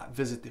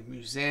 visit the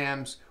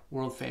museums,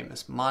 world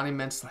famous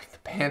monuments like the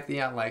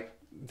Pantheon. Like,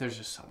 there's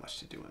just so much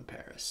to do in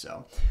Paris.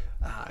 So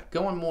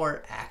go on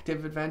more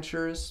active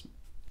adventures.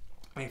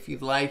 If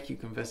you'd like, you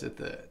can visit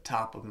the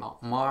top of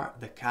Mont Martre,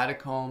 the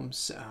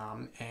catacombs,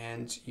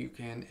 and you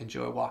can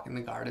enjoy walking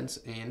the gardens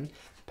in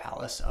the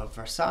Palace of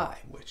Versailles,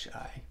 which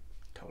I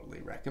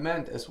totally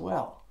recommend as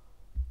well.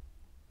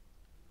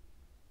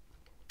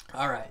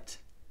 All right,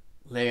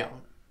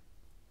 Lyon.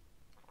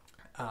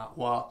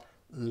 While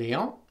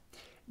Lyon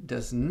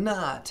does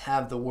not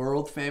have the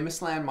world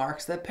famous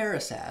landmarks that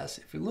Paris has,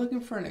 if you're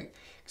looking for an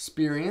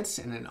experience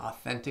in an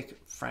authentic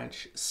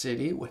French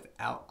city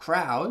without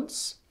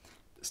crowds,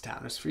 this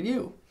town is for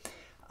you.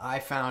 I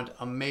found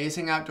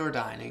amazing outdoor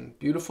dining,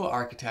 beautiful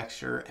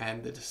architecture,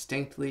 and the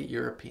distinctly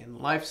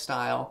European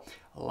lifestyle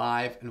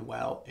alive and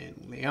well in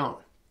Lyon,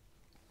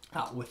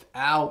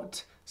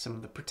 without some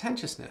of the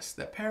pretentiousness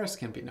that Paris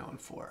can be known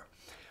for.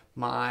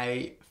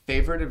 My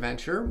favorite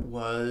adventure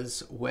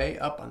was way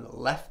up on the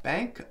left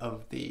bank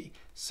of the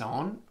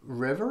Saône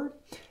River.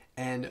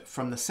 And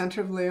from the center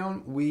of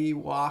Lyon, we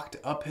walked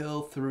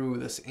uphill through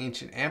this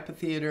ancient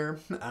amphitheater.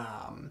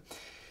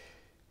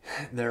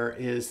 There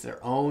is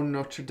their own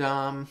Notre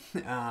Dame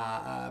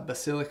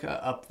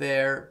Basilica up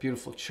there,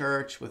 beautiful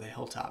church with a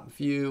hilltop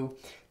view.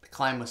 The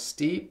climb was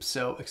steep,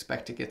 so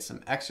expect to get some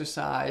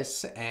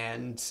exercise,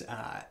 and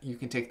you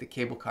can take the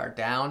cable car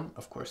down.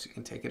 Of course, you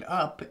can take it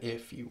up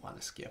if you want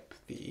to skip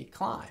the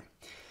climb.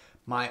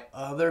 My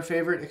other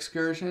favorite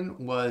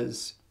excursion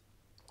was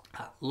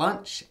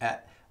lunch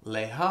at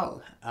Les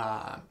Halles,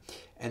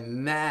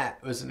 and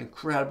that was an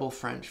incredible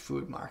French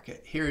food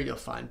market. Here you'll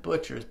find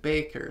butchers,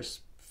 bakers,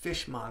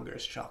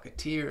 fishmongers,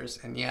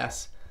 chocolatiers, and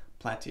yes,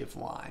 plenty of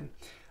wine.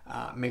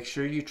 Make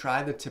sure you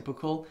try the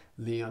typical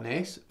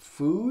Lyonnais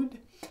food,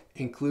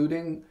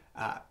 including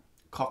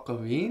coq au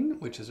vin,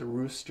 which is a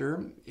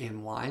rooster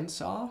in wine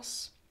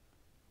sauce.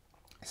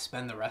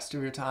 Spend the rest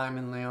of your time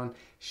in Lyon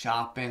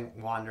shopping,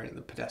 wandering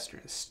the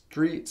pedestrian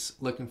streets,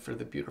 looking for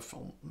the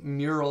beautiful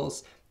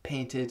murals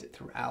painted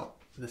throughout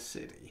the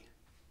city.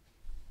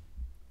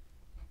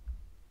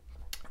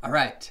 All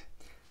right,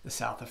 the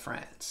south of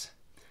France.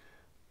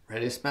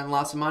 Ready to spend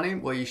lots of money?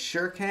 Well, you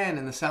sure can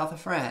in the south of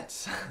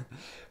France.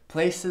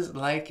 Places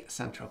like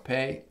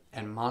Saint-Tropez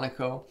and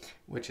Monaco,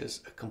 which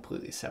is a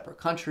completely separate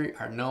country,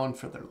 are known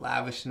for their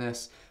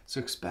lavishness,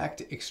 so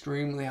expect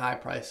extremely high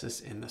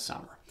prices in the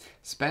summer.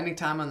 Spending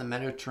time on the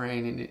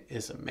Mediterranean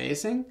is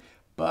amazing,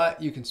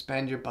 but you can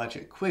spend your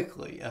budget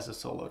quickly as a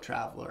solo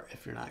traveler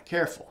if you're not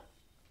careful.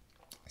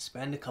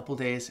 Spend a couple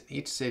days in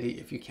each city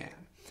if you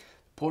can.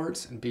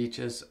 Ports and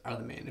beaches are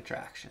the main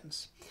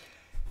attractions.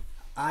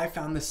 I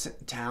found the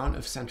town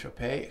of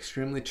Saint-Tropez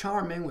extremely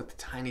charming with the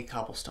tiny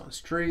cobblestone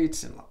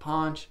streets and La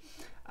Panche,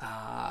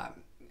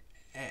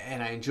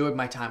 and I enjoyed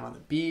my time on the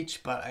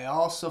beach, but I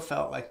also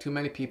felt like too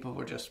many people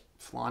were just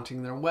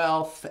flaunting their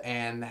wealth,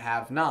 and the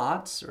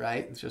have-nots,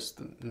 right, just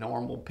the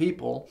normal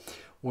people,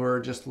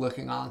 were just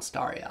looking on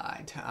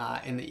starry-eyed.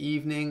 In the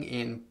evening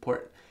in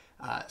Port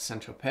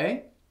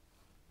Saint-Tropez,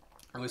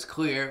 it was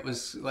clear. It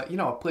was like, you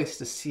know, a place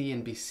to see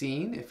and be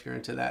seen if you're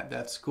into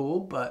that school.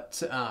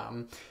 But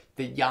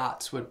the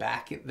yachts would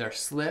back their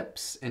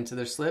slips into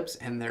their slips,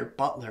 and their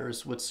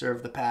butlers would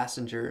serve the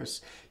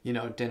passengers, you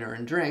know, dinner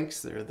and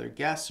drinks, their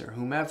guests or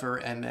whomever,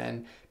 and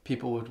then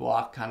people would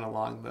walk kind of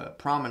along the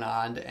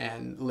promenade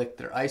and lick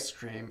their ice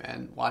cream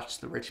and watch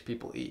the rich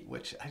people eat,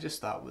 which I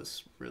just thought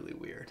was really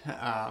weird.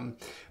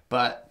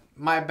 But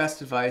my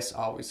best advice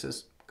always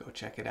is go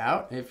check it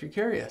out if you're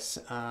curious.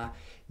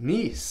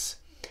 Nice.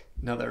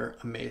 Another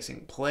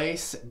amazing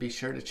place. Be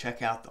sure to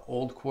check out the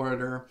Old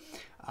Quarter.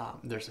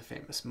 There's a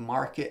famous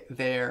market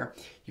there.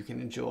 You can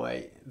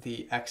enjoy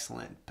the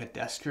excellent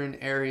pedestrian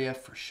area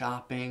for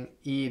shopping,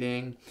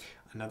 eating.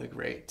 Another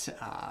great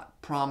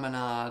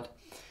promenade.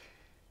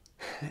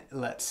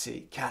 Let's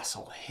see,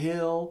 Castle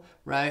Hill,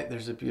 right?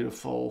 There's a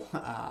beautiful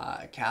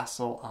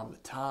castle on the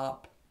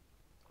top.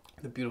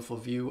 The beautiful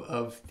view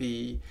of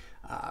the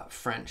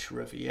French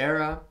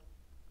Riviera.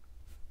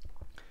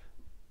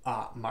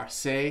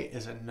 Marseille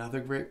is another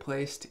great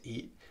place to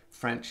eat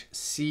French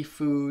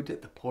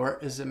seafood. The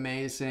port is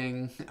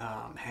amazing.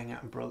 Hang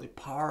out in Burley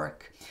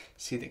Park,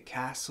 see the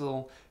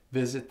castle,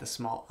 visit the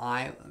small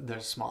island.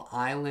 There's a small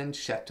island,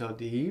 Chateau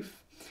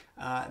d'If,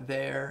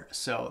 there.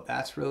 So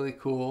that's really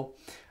cool.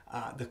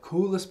 The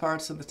coolest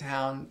parts of the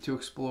town to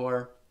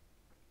explore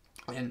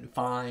and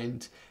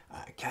find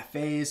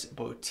cafes,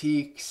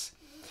 boutiques,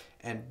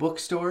 and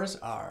bookstores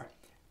are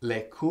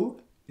Les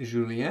Coups,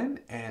 Julien,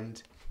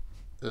 and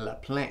La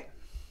Plaine.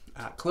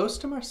 Close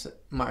to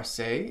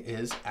Marseille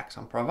is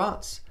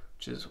Aix-en-Provence,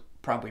 which is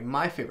probably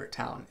my favorite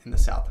town in the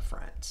south of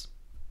France.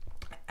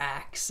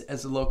 Aix,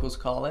 as the locals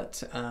call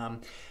it,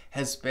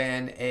 has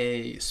been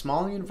a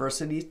small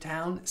university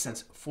town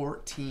since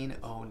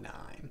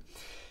 1409.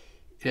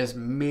 It has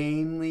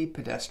mainly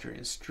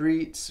pedestrian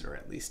streets, or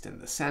at least in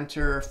the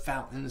center,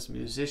 fountains,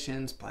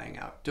 musicians playing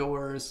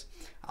outdoors.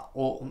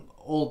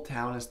 Old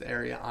Town is the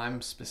area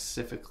I'm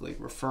specifically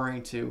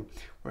referring to,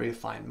 where you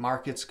find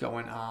markets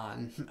going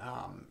on.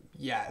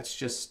 Yeah, it's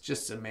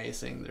just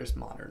amazing. There's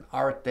modern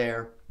art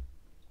there.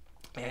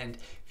 And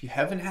if you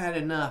haven't had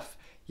enough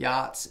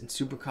yachts and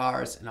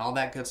supercars and all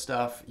that good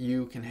stuff,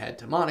 you can head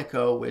to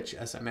Monaco, which,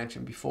 as I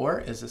mentioned before,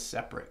 is a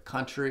separate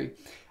country.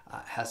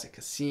 Has a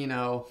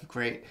casino,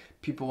 great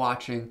people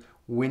watching,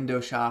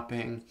 window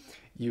shopping.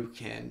 You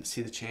can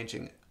see the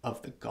changing of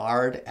the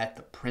guard at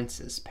the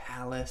Prince's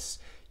Palace.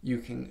 You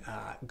can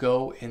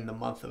go in the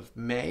month of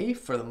May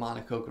for the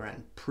Monaco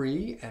Grand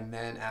Prix, and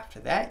then after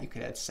that you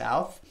could head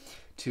south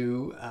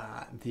to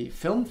the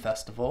film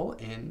festival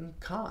in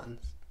Cannes.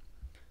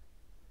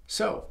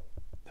 So,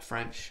 the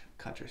French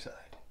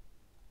countryside.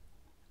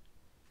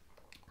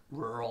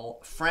 Rural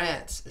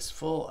France is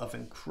full of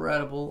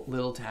incredible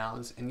little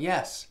towns, and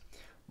yes,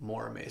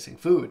 more amazing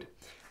food.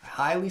 I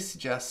highly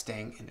suggest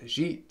staying in a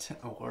gîte,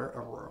 or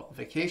a rural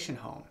vacation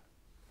home.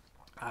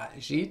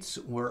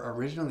 Gîtes were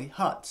originally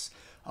huts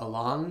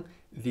along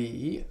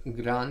the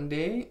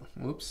Grande,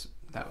 oops,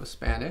 that was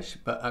Spanish,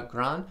 but a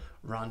Grand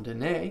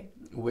Randonnée,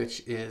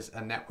 which is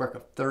a network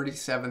of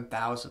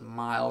 37,000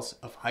 miles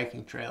of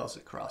hiking trails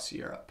across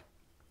Europe.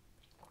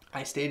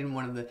 I stayed in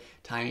one of the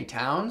tiny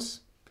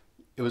towns.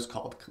 It was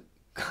called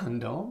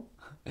Condom.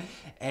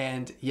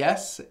 And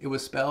yes, it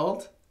was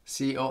spelled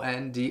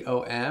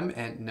C-O-N-D-O-M.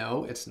 And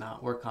no, it's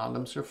not where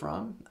condoms are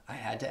from. I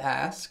had to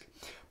ask.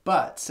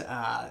 But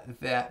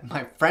that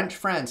my French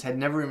friends had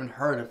never even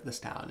heard of this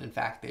town. In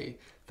fact, they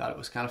thought it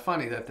was kind of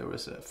funny that there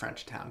was a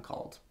French town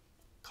called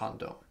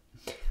Condom.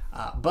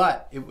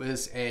 But it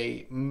was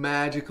a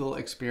magical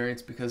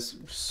experience because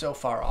so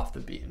far off the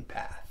beaten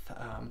path.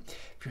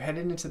 If you're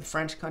headed into the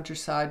French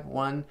countryside,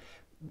 one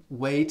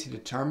way to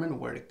determine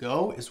where to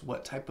go is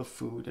what type of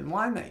food and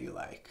wine that you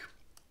like.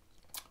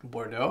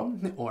 Bordeaux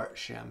or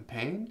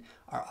Champagne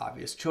are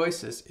obvious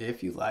choices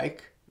if you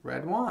like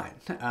red wine.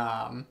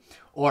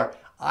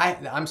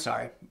 I'm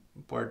sorry,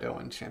 Bordeaux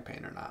and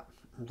Champagne are not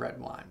red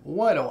wine.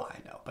 What do I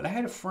know? But I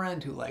had a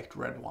friend who liked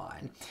red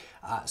wine.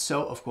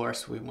 So, of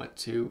course, we went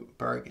to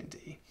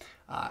Burgundy.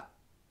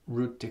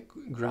 Route de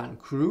Grand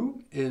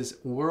Cru is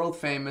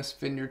world-famous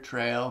vineyard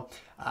trail,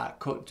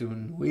 Côte de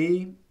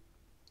Nuit,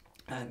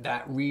 and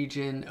that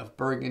region of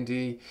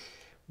Burgundy.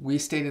 We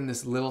stayed in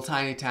this little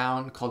tiny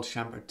town called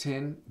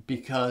Chambertin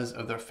because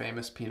of their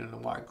famous Pinot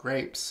Noir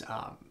grapes.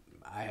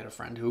 I had a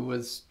friend who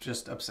was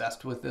just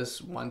obsessed with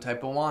this one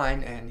type of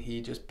wine, and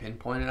he just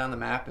pinpointed on the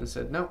map and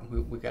said, no,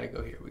 we got to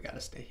go here. We got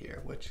to stay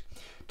here, which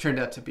turned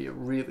out to be a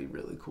really,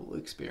 really cool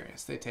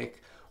experience. They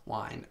take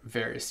wine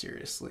very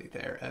seriously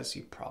there, as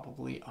you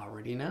probably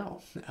already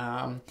know.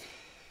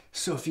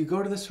 So if you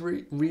go to this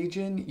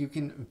region, you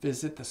can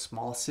visit the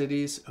small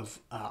cities of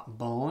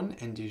Beaune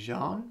and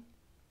Dijon.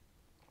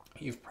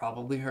 You've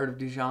probably heard of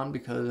Dijon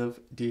because of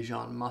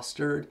Dijon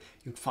mustard.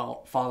 You can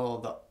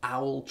follow the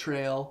Owl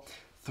Trail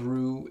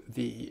through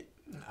the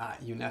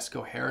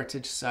UNESCO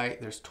Heritage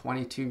Site. There's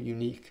 22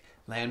 unique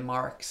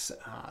landmarks,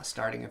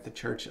 starting at the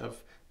Church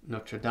of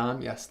Notre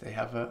Dame. Yes, they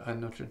have a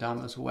Notre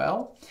Dame as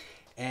well.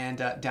 And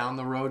down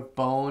the road,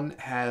 Beaune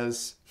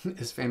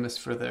is famous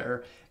for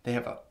they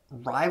have a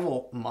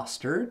rival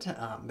mustard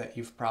that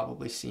you've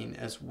probably seen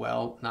as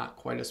well. Not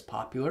quite as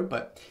popular,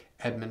 but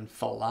Edmond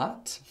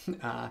Follot.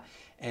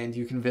 And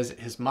you can visit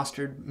his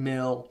mustard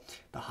mill,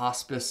 the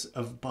Hospice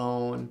of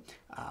Beaune,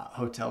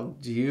 Hotel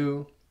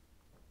Dieu.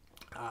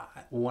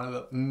 One of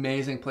the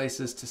amazing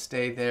places to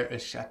stay there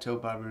is Chateau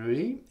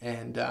Barberie,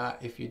 and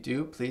if you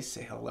do, please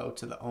say hello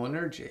to the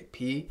owner,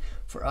 JP,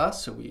 for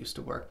us, who we used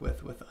to work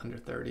with Under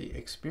 30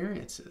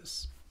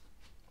 Experiences.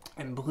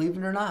 And believe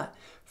it or not,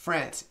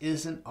 France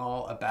isn't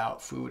all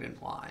about food and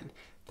wine.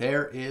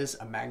 There is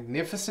a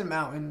magnificent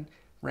mountain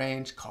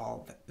range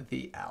called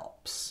the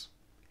Alps.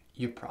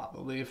 You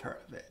probably have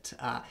heard of it.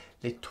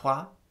 Les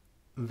Trois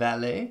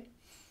Vallées.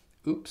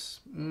 Oops,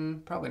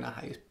 probably not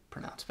how you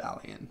pronounce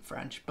valley in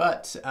French,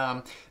 but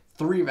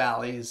 3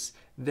 valleys.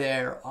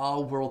 They're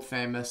all world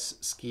famous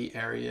ski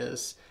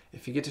areas.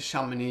 If you get to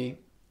Chamonix,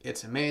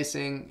 it's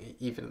amazing,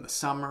 even in the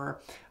summer.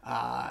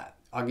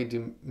 Aiguille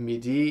du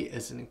Midi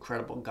is an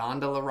incredible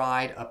gondola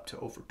ride up to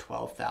over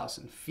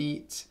 12,000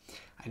 feet.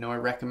 I know I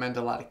recommend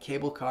a lot of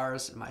cable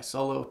cars in my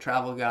solo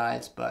travel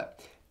guides,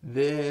 but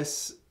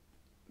this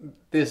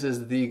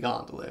is the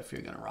gondola if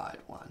you're going to ride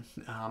one.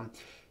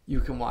 You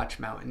can watch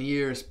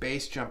mountaineers,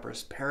 base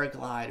jumpers,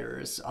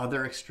 paragliders,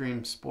 other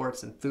extreme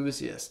sports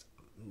enthusiasts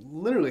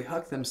literally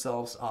huck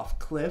themselves off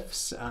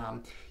cliffs.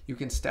 You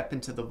can step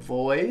into the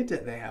void.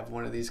 They have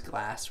one of these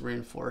glass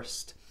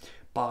reinforced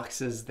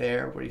boxes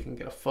there where you can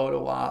get a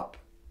photo op.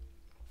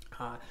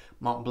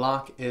 Mont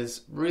Blanc is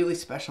a really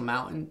special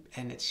mountain,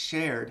 and it's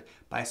shared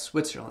by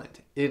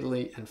Switzerland,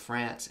 Italy, and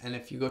France. And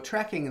if you go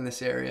trekking in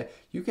this area,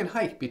 you can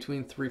hike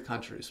between 3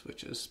 countries,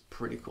 which is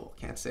pretty cool.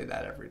 Can't say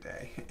that every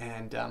day.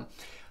 And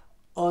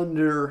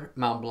under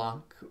Mont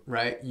Blanc,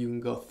 right, you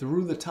can go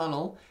through the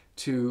tunnel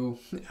to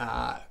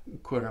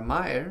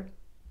Courmayeur.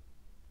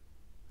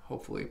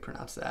 Hopefully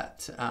pronounce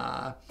that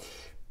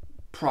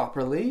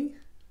properly.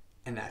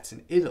 And that's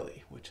in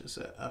Italy, which is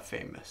a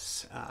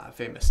famous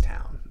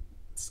town,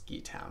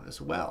 ski town as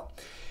well.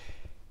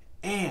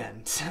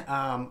 And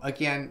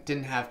again,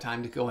 didn't have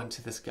time to go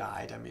into this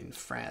guide. I mean,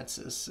 France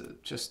is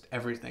just,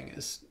 everything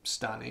is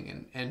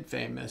stunning and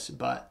famous,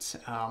 but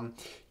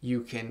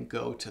you can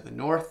go to the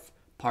north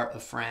part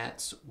of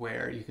France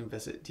where you can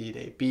visit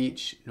Didet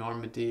Beach,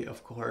 Normandy,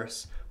 of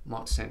course,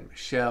 Mont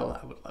Saint-Michel.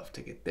 I would love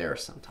to get there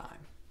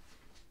sometime.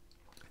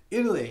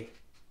 Italy.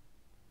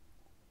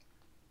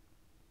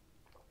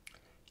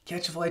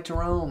 Catch a flight to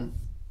Rome.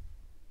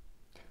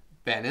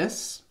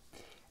 Venice.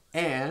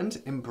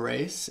 And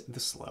embrace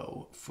the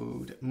slow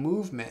food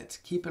movement.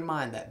 Keep in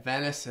mind that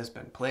Venice has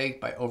been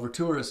plagued by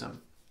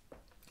over-tourism.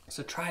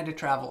 So try to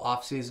travel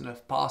off-season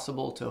if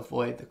possible to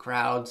avoid the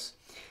crowds.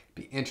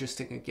 Be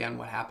interesting again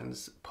what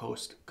happens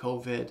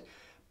post-COVID.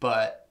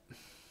 But,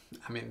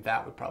 I mean,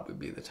 that would probably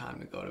be the time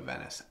to go to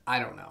Venice. I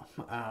don't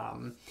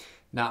know.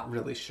 Not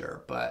really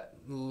sure, but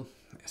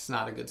it's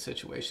not a good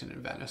situation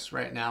in Venice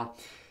right now.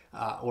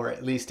 Or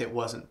at least it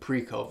wasn't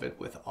pre-COVID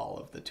with all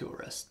of the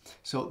tourists.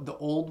 So the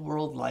old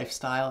world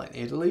lifestyle in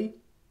Italy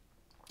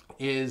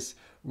is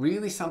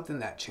really something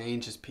that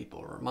changes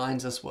people,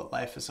 reminds us what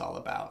life is all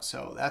about.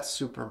 So that's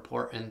super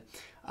important.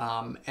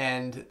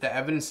 And the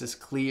evidence is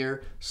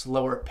clear.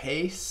 Slower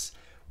pace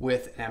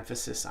with an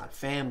emphasis on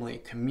family,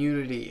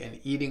 community, and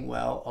eating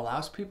well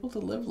allows people to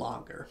live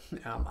longer.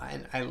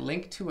 And I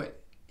linked to an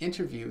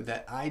interview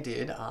that I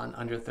did on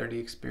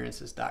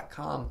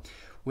under30experiences.com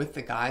with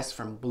the guys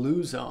from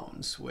Blue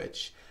Zones,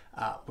 which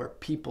where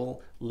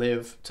people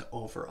live to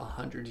over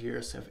 100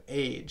 years of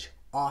age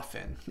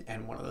often,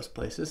 and one of those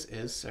places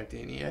is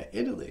Sardinia,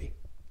 Italy.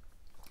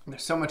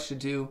 There's so much to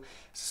do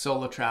as a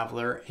solo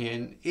traveler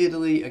in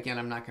Italy. Again,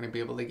 I'm not going to be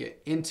able to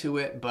get into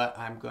it, but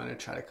I'm going to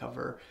try to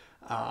cover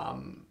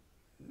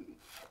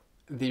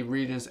the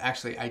regions.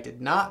 Actually, I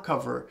did not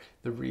cover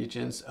the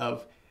regions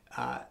of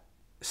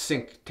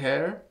Cinque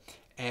Terre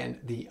and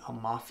the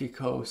Amalfi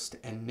Coast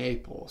and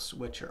Naples,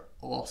 which are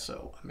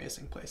also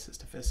amazing places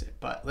to visit.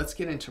 But let's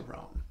get into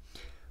Rome,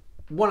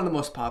 one of the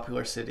most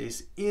popular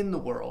cities in the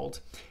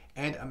world.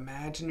 And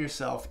imagine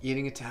yourself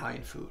eating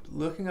Italian food,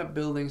 looking at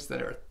buildings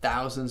that are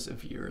thousands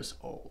of years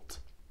old.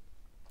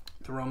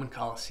 The Roman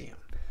Colosseum,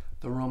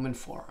 the Roman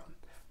Forum,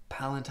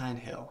 Palatine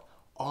Hill,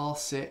 all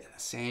sit in the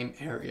same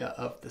area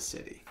of the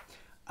city.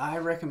 I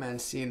recommend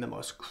seeing the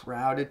most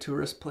crowded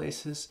tourist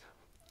places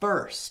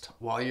first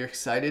while you're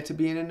excited to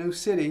be in a new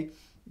city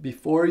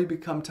before you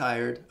become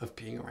tired of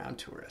being around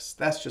tourists.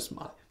 That's just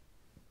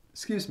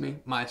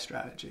my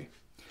strategy.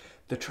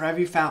 The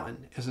Trevi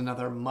Fountain is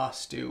another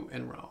must-do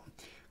in Rome.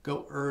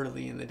 Go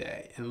early in the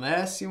day,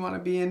 unless you want to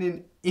be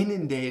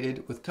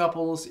inundated with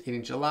couples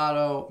eating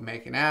gelato,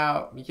 making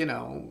out. You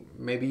know,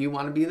 maybe you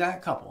want to be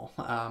that couple.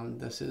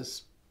 This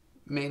is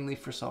mainly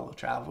for solo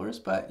travelers,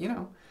 but you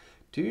know,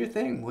 do your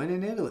thing. Win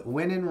in Italy,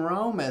 win in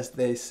Rome, as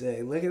they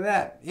say. Look at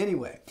that.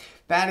 Anyway,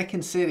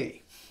 Vatican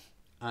City,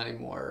 on a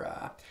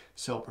more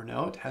sober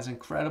note, has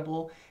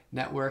incredible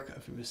network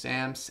of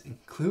museums,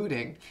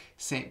 including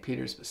St.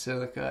 Peter's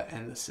Basilica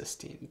and the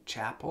Sistine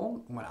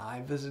Chapel. When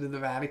I visited the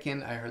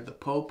Vatican, I heard the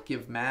Pope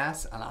give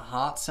Mass on a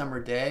hot summer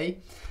day.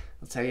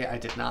 I'll tell you, I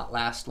did not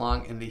last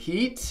long in the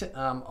heat,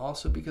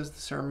 also because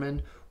the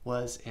sermon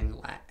was in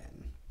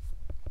Latin.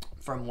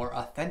 For a more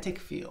authentic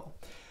feel,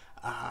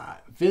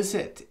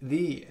 visit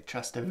the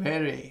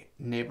Trastevere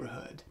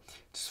neighborhood.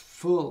 It's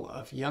full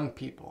of young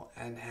people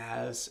and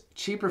has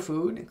cheaper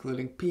food,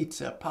 including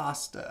pizza,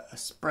 pasta,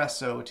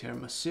 espresso,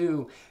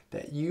 tiramisu,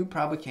 that you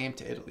probably came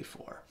to Italy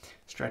for.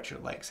 Stretch your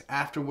legs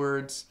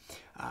afterwards,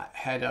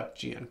 head up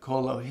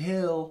Giancolo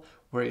Hill,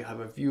 where you have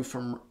a view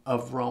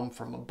of Rome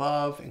from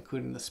above,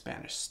 including the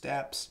Spanish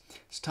Steps.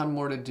 There's a ton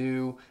more to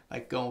do,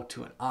 like go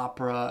to an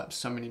opera,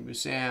 so many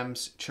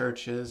museums,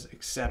 churches,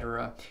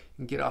 etc. You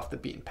can get off the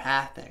beaten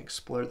path and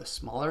explore the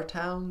smaller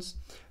towns,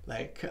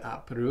 like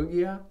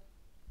Perugia,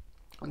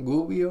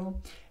 Gubbio,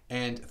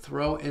 and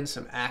throw in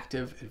some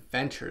active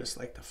adventures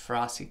like the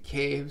Frasi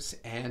Caves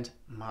and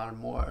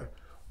Marmor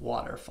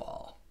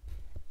Waterfall.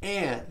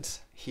 And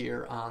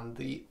here on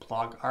the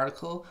blog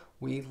article,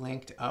 we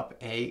linked up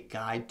a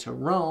guide to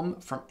Rome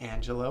from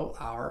Angelo,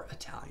 our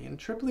Italian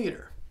trip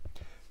leader.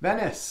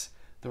 Venice,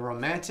 the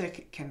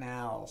romantic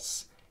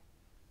canals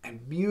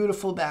and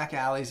beautiful back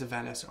alleys of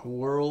Venice are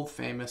world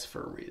famous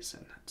for a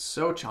reason. It's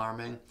so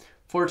charming.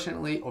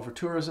 Fortunately,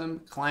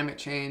 over-tourism, climate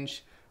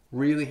change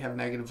really have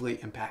negatively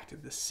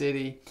impacted the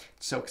city.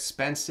 It's so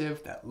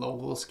expensive that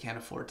locals can't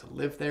afford to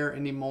live there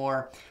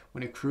anymore.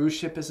 When a cruise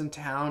ship is in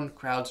town,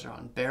 crowds are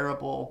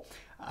unbearable.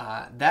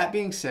 That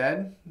being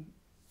said,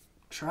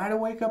 try to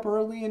wake up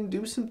early and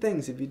do some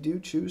things if you do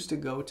choose to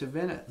go to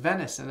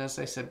Venice. And as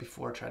I said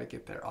before, try to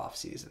get there off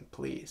season,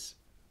 please.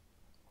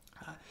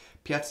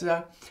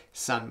 Piazza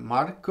San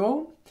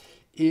Marco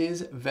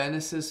is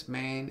Venice's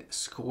main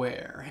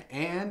square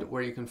and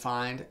where you can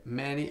find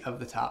many of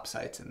the top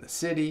sites in the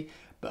city.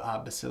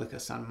 Basilica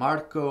San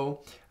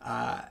Marco,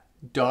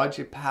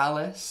 Doge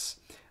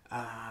Palace,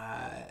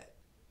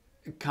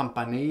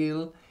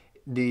 Campanile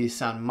di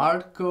San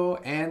Marco,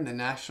 and the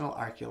National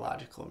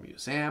Archaeological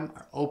Museum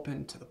are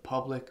open to the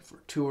public for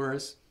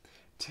tours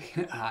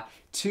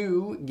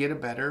to get a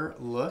better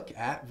look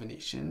at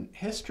Venetian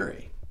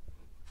history.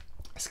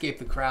 Escape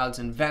the crowds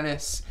in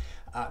Venice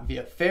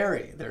via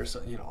ferry. There's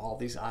all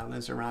these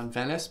islands around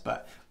Venice,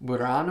 but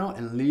Burano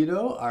and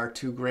Lido are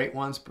two great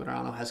ones.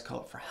 Burano has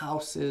colorful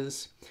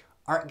houses,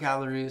 art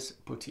galleries,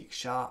 boutique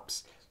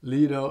shops.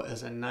 Lido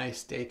is a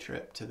nice day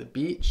trip to the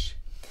beach.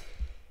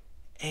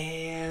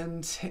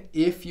 And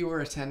if you are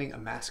attending a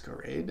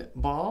masquerade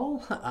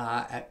ball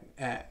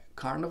at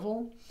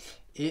Carnival,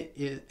 it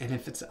is, and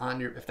if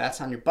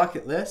that's on your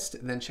bucket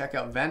list, then check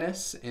out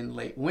Venice in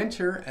late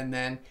winter and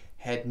then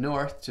head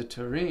north to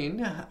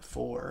Turin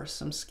for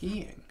some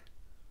skiing.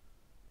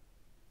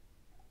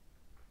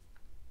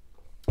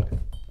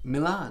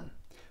 Milan.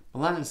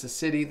 Milan is a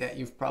city that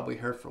you've probably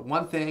heard for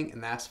one thing,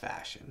 and that's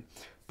fashion.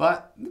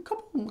 But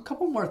a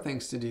couple more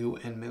things to do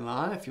in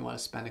Milan if you want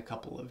to spend a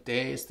couple of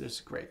days.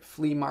 There's a great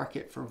flea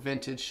market for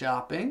vintage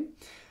shopping.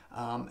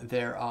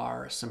 There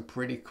are some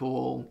pretty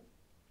cool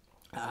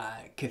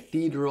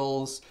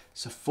cathedrals,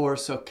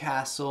 Sforzo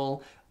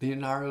Castle,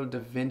 Leonardo da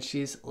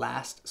Vinci's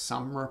Last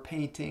Summer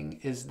painting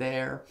is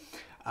there.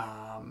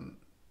 And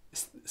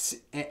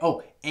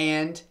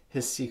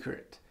his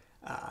secret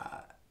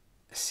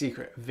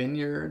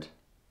vineyard.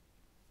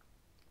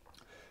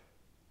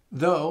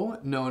 Though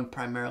known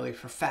primarily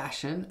for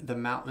fashion, the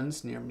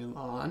mountains near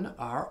Milan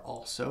are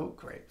also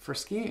great for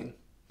skiing.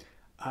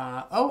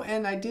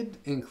 And I did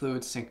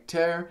include Cinque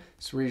Terre.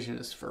 This region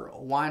is for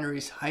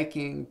wineries,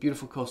 hiking,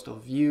 beautiful coastal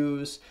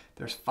views.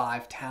 There's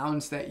 5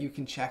 towns that you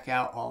can check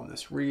out all in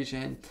this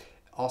region.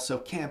 Also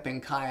camping,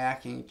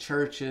 kayaking,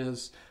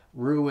 churches,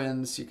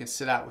 ruins. You can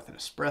sit out with an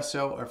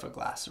espresso or a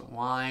glass of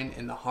wine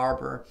in the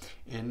harbor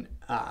in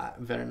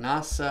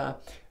Vernazza.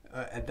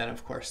 And then,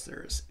 of course,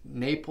 there's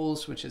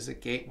Naples, which is a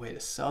gateway to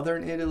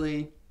southern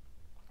Italy.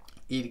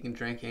 Eating and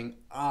drinking,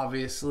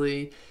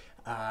 obviously.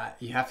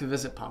 You have to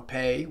visit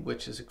Pompeii,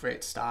 which is a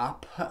great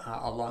stop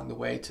along the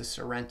way to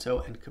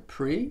Sorrento and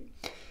Capri.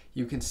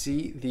 You can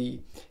see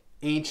the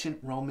ancient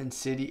Roman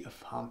city of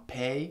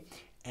Pompeii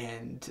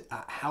and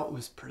how it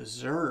was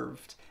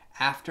preserved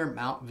after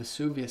Mount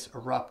Vesuvius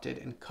erupted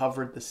and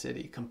covered the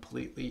city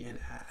completely in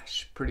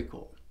ash. Pretty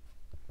cool.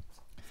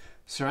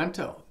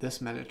 Sorrento, this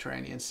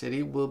Mediterranean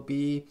city, will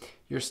be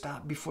your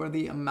stop before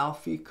the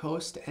Amalfi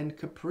Coast and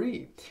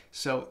Capri.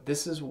 So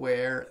this is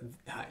where,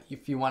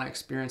 if you want to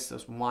experience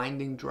those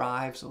winding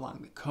drives along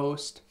the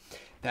coast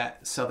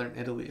that southern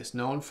Italy is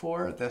known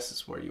for, this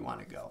is where you want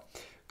to go.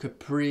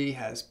 Capri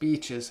has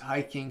beaches,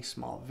 hiking,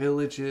 small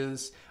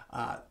villages,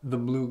 the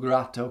Blue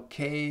Grotto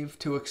Cave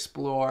to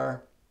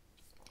explore.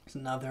 There's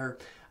another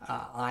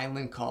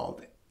island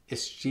called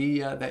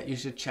Ischia that you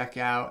should check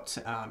out.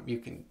 You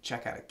can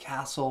check out a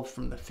castle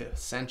from the 5th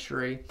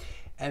century.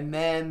 And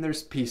then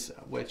there's Pisa,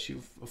 which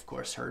you've of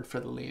course heard for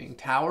the Leaning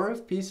Tower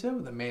of Pisa,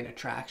 the main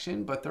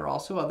attraction, but there are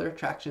also other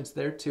attractions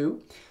there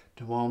too.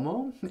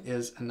 Duomo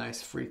is a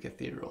nice free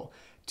cathedral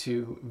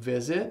to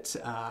visit.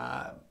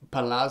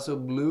 Palazzo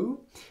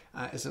Blu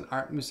is an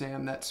art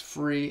museum that's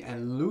free,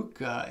 and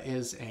Lucca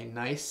is a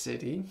nice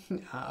city,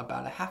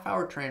 about a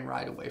half-hour train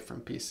ride away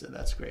from Pisa.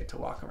 That's great to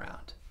walk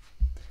around.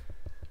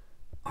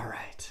 All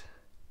right,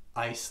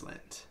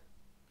 Iceland.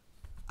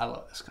 I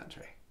love this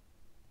country.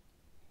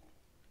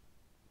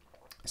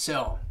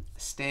 So,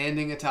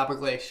 standing atop a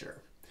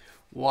glacier,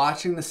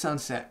 watching the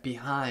sunset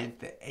behind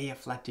the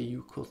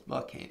Eyjafjallajökull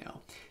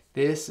volcano.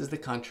 This is the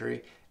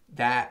country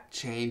that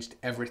changed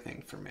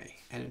everything for me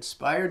and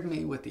inspired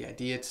me with the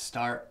idea to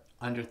start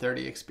Under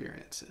 30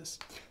 Experiences.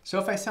 So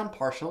if I sound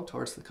partial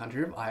towards the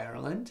country of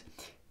Iceland,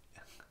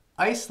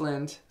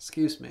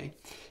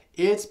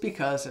 it's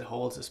because it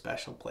holds a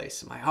special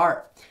place in my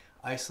heart.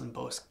 Iceland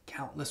boasts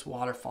countless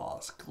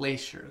waterfalls,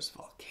 glaciers,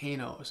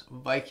 volcanoes,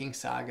 Viking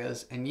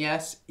sagas, and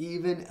yes,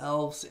 even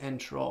elves and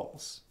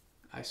trolls.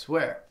 I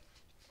swear.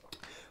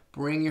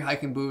 Bring your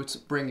hiking boots,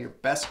 bring your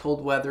best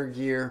cold weather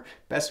gear,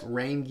 best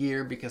rain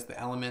gear, because the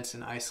elements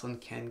in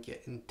Iceland can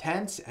get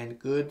intense, and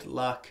good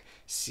luck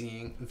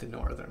seeing the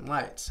northern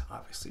lights.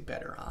 Obviously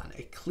better on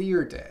a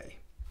clear day.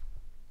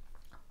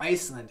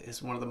 Iceland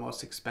is one of the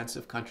most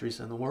expensive countries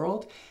in the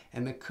world,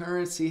 and the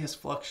currency has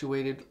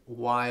fluctuated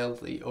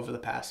wildly over the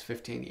past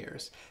 15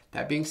 years.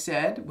 That being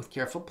said, with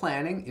careful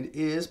planning, it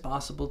is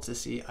possible to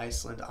see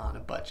Iceland on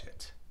a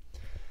budget.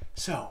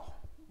 So,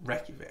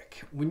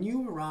 Reykjavik. When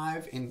you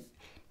arrive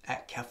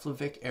at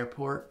Keflavik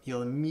Airport,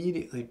 you'll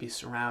immediately be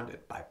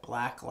surrounded by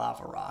black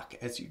lava rock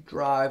as you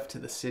drive to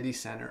the city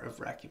center of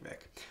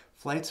Reykjavik.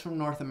 Flights from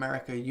North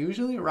America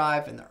usually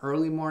arrive in the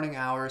early morning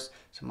hours,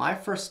 so my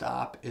first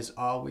stop is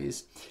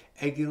always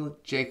Egil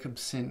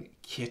Jacobsen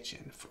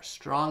Kitchen for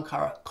strong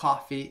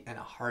coffee and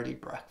a hearty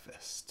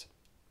breakfast.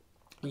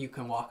 You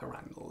can walk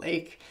around the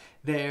lake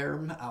there,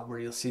 where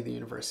you'll see the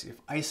University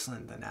of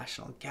Iceland, the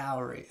National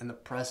Gallery, and the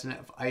President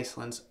of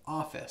Iceland's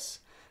office.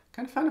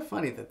 Kind of find it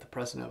funny that the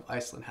President of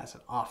Iceland has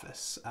an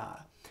office.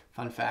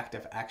 Fun fact,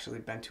 I've actually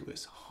been to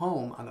his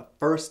home on the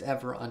first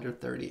ever Under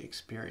 30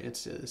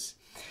 Experiences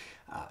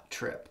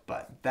trip,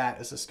 but that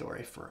is a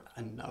story for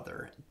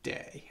another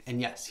day.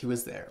 And yes, he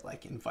was there,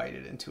 like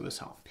invited into his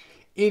home.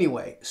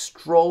 Anyway,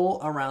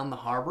 stroll around the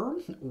harbor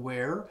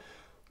where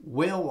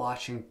whale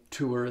watching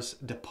tours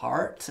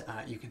depart.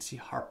 You can see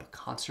Harpa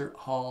Concert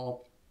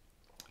Hall.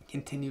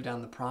 Continue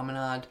down the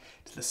promenade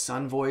to the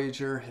Sun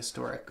Voyager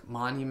historic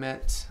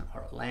monument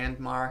or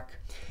landmark.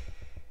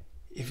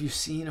 If you've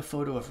seen a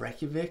photo of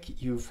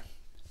Reykjavik, you've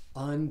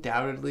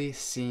undoubtedly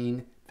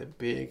seen the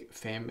big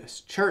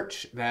famous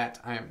church that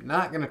I am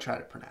not going to try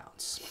to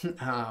pronounce.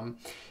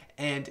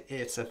 And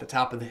it's at the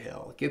top of the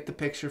hill. Get the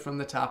picture from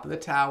the top of the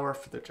tower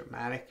for the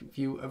dramatic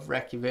view of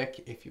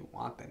Reykjavik. If you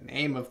want the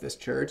name of this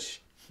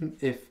church,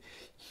 if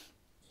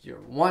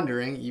you're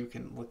wondering, you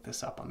can look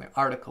this up on the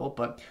article,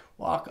 but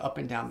walk up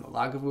and down the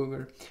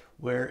Lagavulur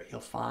where you'll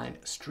find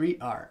street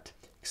art,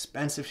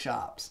 expensive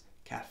shops,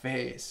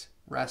 cafes,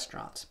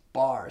 restaurants,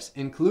 bars,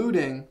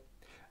 including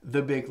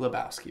the Big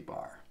Lebowski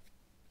bar.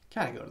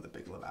 Gotta go to the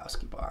Big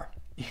Lebowski bar.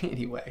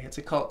 Anyway, it's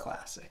a cult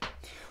classic.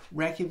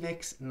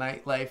 Reykjavik's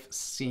nightlife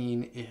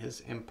scene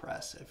is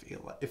impressive.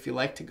 If you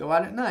like to go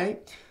out at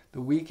night,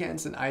 the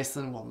weekends in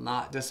Iceland will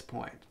not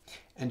disappoint.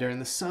 And during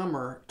the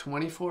summer,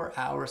 24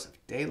 hours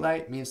of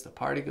daylight means the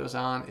party goes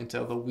on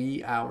until the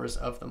wee hours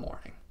of the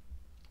morning.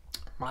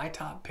 My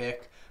top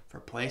pick for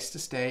a place to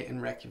stay in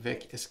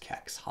Reykjavik is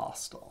Kex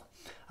Hostel.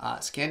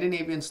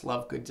 Scandinavians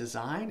love good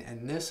design,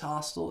 and this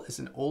hostel is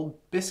an old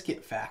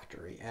biscuit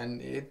factory,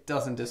 and it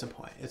doesn't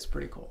disappoint. It's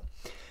pretty cool.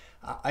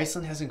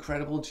 Iceland has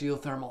incredible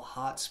geothermal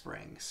hot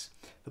springs.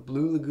 The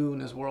Blue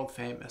Lagoon is world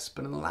famous,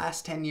 but in the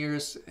last 10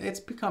 years, it's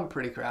become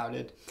pretty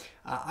crowded.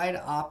 I'd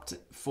opt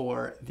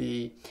for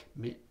the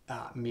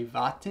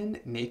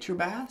Mývatn nature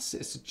baths.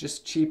 It's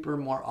just cheaper,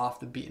 more off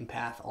the beaten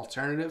path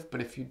alternative,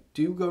 but if you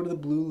do go to the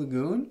Blue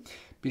Lagoon,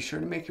 be sure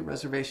to make your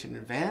reservation in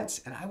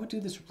advance, and I would do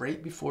this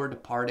right before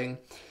departing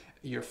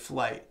your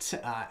flight.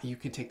 You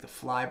can take the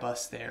fly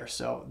bus there.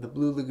 So the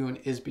Blue Lagoon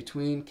is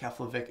between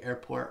Keflavik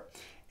Airport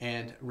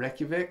and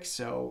Reykjavik.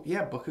 So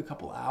yeah, book a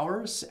couple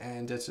hours,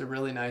 and it's a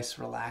really nice,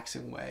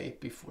 relaxing way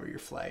before your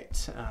flight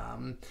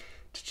to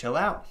chill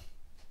out.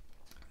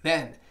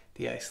 Then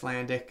the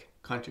Icelandic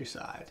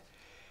countryside.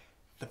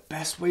 The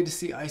best way to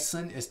see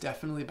Iceland is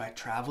definitely by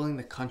traveling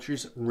the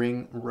country's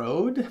ring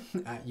road.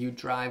 You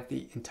drive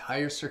the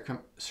entire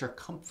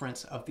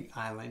circumference of the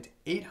island,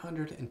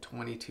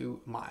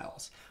 822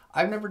 miles.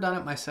 I've never done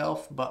it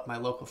myself, but my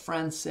local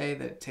friends say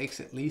that it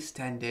takes at least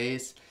 10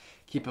 days.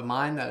 Keep in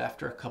mind that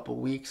after a couple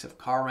weeks of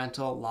car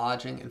rental,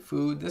 lodging, and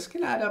food, this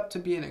can add up to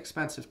be an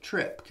expensive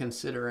trip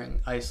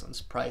considering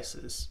Iceland's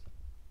prices.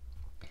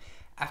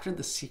 After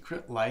The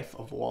Secret Life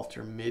of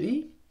Walter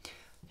Mitty,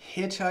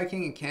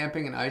 hitchhiking and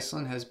camping in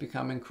Iceland has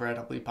become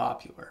incredibly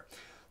popular.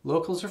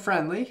 Locals are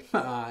friendly,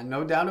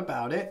 no doubt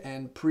about it,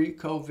 and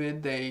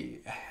pre-COVID they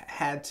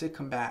had to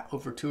combat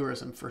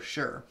over-tourism for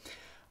sure.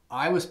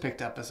 I was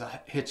picked up as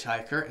a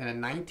hitchhiker in a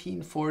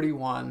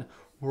 1941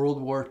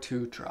 World War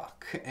II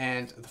truck,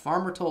 and the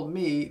farmer told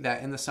me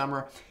that in the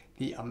summer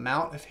the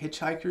amount of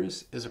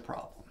hitchhikers is a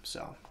problem.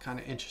 So kind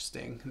of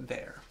interesting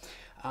there.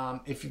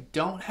 If you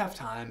don't have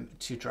time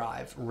to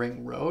drive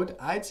Ring Road,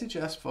 I'd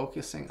suggest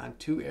focusing on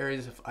 2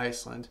 areas of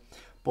Iceland,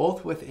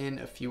 both within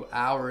a few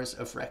hours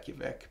of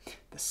Reykjavik: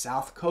 the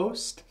south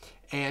coast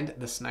and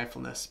the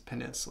Snæfellsnes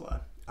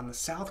Peninsula. On the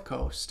south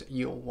coast,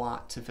 you'll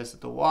want to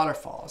visit the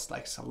waterfalls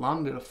like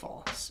Salandur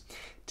Falls.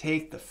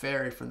 Take the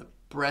ferry from the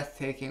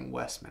breathtaking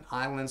Westman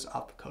Islands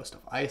off the coast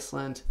of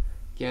Iceland.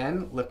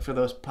 Again, look for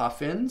those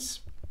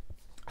puffins.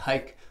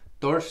 Hike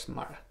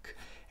Þórsmörk,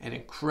 an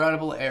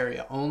incredible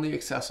area only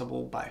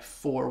accessible by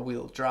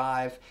 4-wheel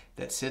drive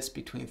that sits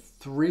between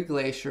 3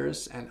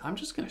 glaciers. And I'm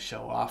just going to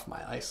show off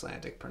my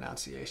Icelandic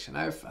pronunciation.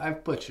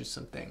 I've butchered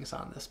some things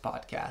on this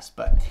podcast,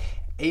 but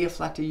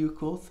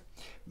Eyjafjallajökull,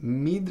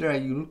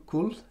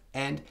 Miðjökull,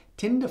 and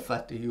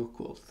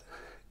Tindafjallajökull.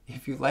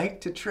 If you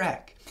like to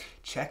trek,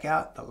 check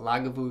out the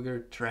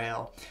Lagavulgur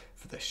Trail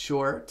for the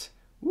short,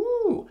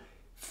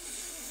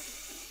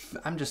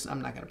 I'm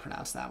not going to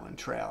pronounce that one,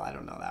 trail, I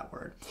don't know that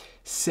word.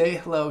 Say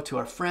hello to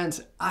our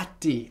friends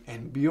Atti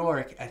and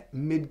Bjork at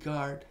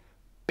Midgard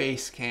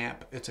Base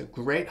Camp. It's a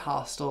great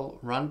hostel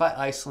run by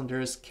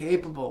Icelanders,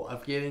 capable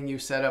of getting you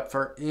set up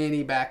for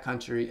any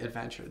backcountry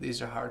adventure.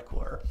 These are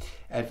hardcore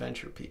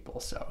adventure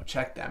people, so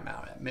check them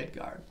out at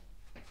Midgard.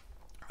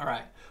 All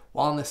right,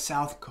 while on the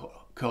south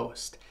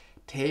coast,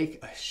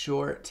 take a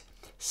short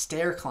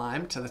stair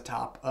climb to the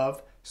top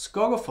of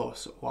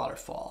Skogafoss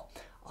waterfall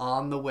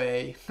on the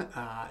way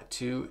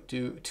to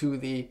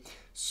the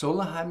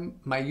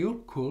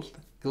Sólheimajökull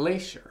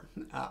glacier.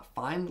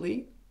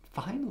 Finally,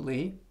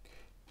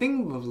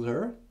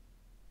 Thingvellir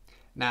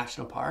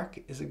National Park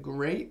is a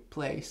great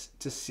place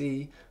to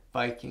see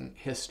Viking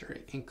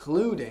history,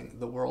 including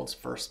the world's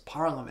first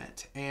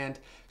parliament and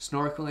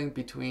snorkeling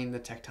between the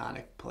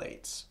tectonic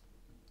plates.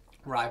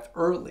 Arrive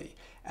early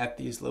at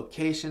these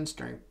locations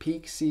during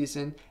peak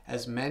season,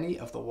 as many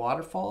of the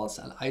waterfalls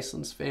on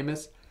Iceland's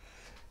famous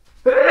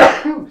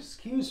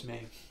excuse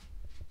me.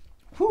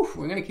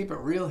 We're going to keep it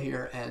real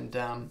here, and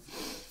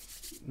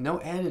no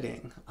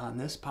editing on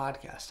this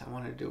podcast. I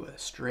want to do a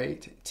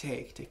straight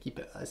take to keep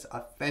it as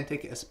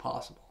authentic as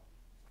possible.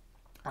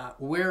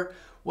 Where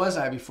was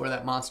I before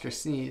that monster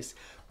sneeze?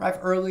 Arrive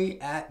early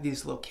at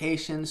these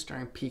locations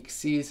during peak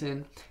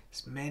season,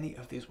 as many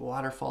of these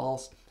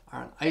waterfalls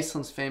are on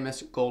Iceland's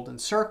famous Golden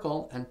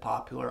Circle and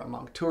popular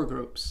among tour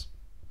groups.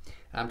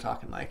 And I'm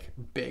talking like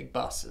big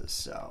buses,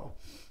 so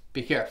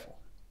be careful.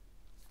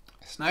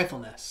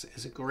 Snæfellsnes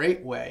is a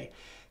great way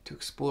to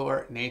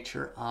explore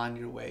nature on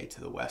your way to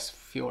the West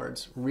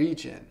Fjords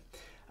region.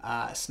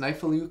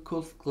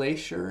 Snæfellsjökull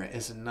Glacier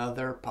is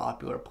another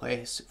popular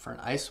place for an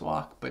ice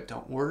walk, but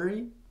don't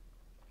worry,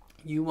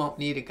 you won't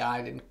need a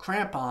guide and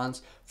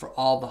crampons for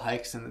all the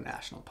hikes in the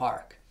national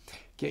park.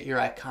 Get your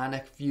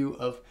iconic view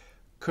of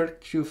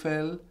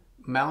Kirkjufell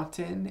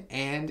Mountain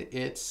and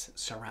its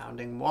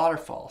surrounding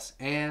waterfalls,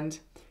 and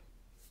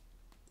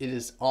it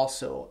is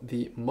also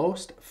the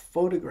most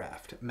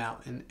photographed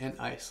mountain in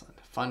Iceland.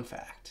 Fun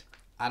fact.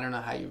 I don't know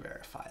how you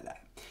verify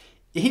that.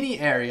 Any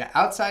area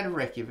outside of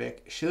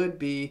Reykjavik should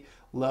be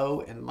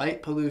low in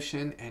light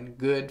pollution and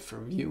good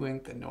for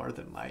viewing the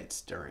northern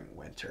lights during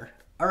winter.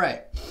 All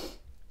right,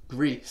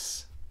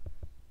 Greece.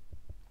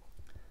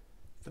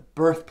 The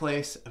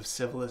birthplace of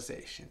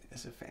civilization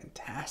is a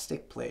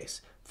fantastic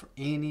place for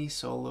any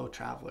solo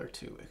traveler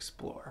to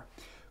explore.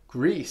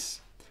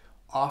 Greece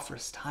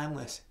offers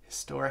timeless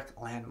historic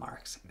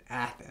landmarks in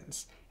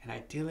Athens and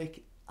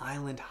idyllic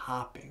island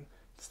hopping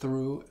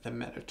through the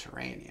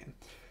Mediterranean.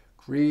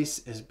 Greece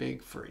is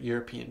big for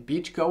European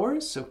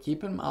beachgoers, so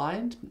keep in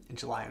mind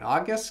July and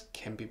August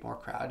can be more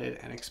crowded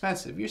and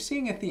expensive. You're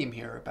seeing a theme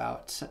here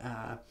about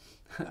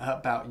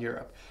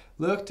Europe.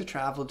 Look to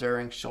travel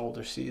during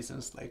shoulder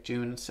seasons like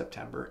June and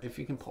September if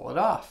you can pull it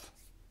off.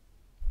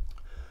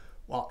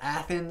 While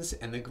Athens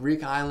and the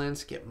Greek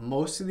islands get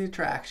most of the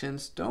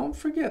attractions, don't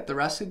forget the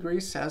rest of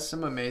Greece has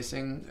some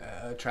amazing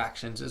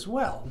attractions as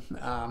well.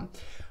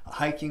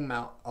 Hiking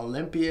Mount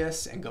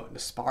Olympus and going to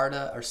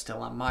Sparta are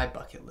still on my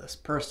bucket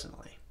list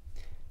personally.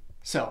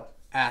 So,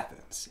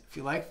 Athens. If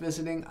you like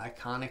visiting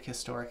iconic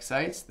historic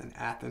sites, then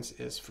Athens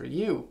is for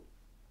you.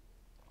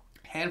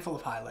 Handful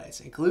of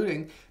highlights,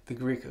 including the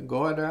Greek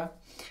Agora,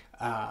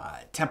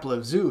 Temple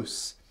of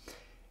Zeus,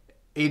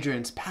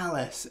 Hadrian's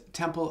Palace,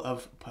 Temple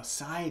of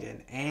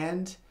Poseidon,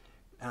 and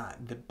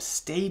the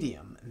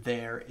stadium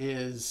there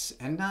is,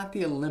 and not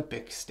the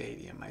Olympic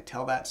Stadium. I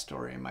tell that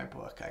story in my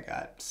book. I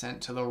got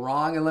sent to the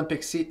wrong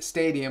Olympic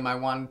Stadium. I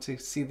wanted to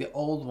see the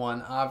old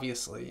one,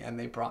 obviously, and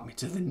they brought me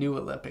to the new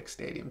Olympic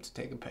Stadium to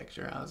take a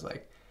picture. I was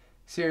like,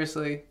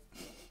 seriously?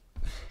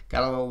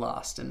 Got a little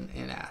lost in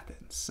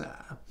Athens.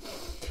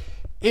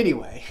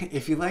 Anyway,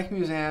 if you like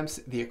museums,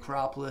 the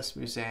Acropolis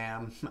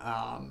Museum,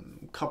 a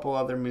couple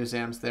other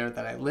museums there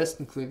that I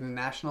list, including the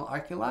National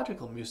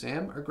Archaeological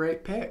Museum, are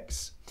great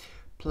picks.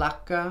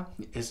 Plaka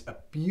is a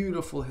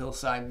beautiful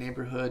hillside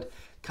neighborhood,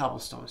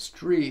 cobblestone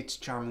streets,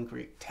 charming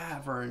Greek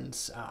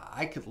taverns.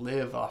 I could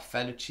live off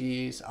feta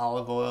cheese,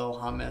 olive oil,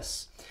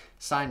 hummus.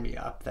 Sign me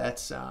up.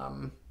 That's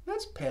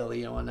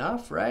paleo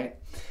enough, right?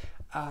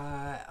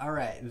 All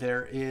right,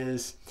 there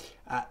is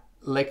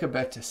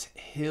Lycabettus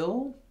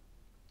Hill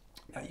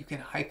that you can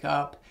hike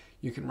up.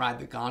 You can ride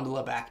the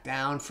gondola back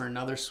down for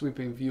another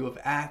sweeping view of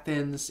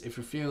Athens. If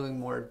you're feeling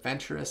more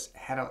adventurous,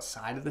 head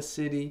outside of the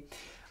city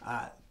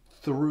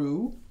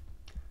through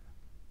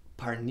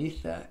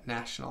Parnitha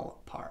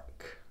National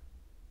Park.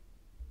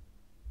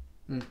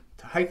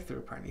 To hike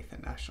through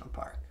Parnitha National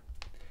Park.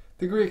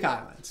 The Greek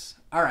islands.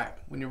 All right,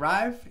 when you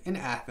arrive in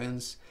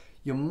Athens,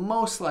 you'll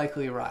most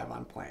likely arrive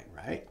on plane,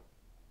 right?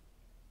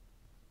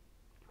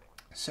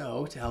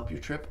 So to help your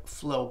trip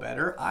flow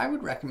better, I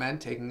would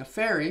recommend taking a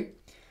ferry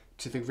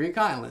to the Greek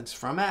islands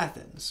from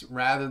Athens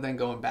rather than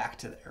going back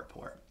to the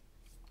airport.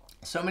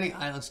 So many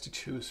islands to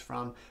choose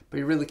from, but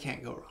you really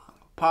can't go wrong.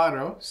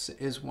 Paros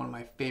is one of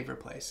my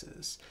favorite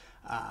places.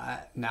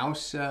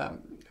 Naousa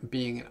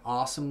being an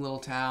awesome little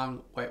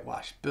town,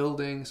 whitewashed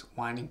buildings,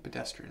 winding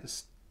pedestrian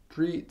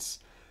streets.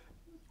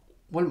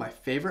 One of my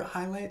favorite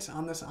highlights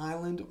on this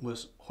island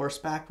was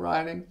horseback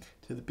riding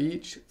to the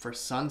beach for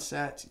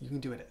sunset. You can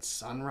do it at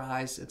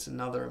sunrise. It's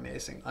another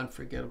amazing,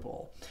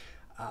 unforgettable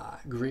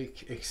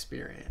Greek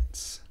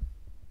experience.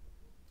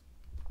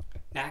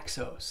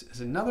 Naxos is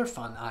another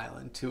fun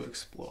island to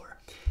explore,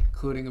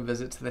 including a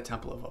visit to the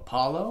Temple of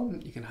Apollo.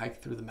 You can hike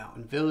through the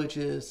mountain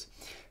villages,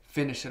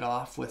 finish it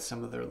off with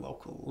some of their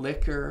local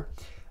liquor.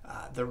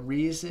 The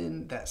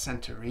reason that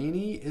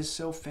Santorini is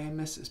so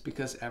famous is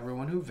because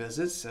everyone who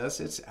visits says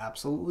it's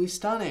absolutely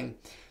stunning.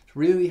 It's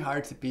really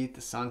hard to beat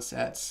the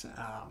sunsets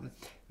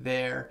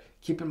there.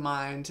 Keep in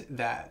mind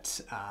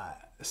that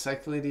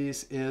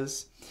Cyclades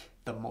is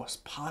the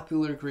most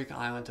popular Greek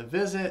island to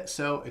visit,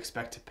 so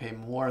expect to pay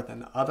more than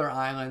the other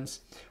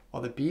islands.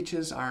 While the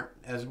beaches aren't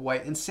as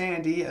white and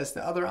sandy as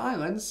the other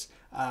islands,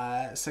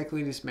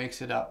 Cyclades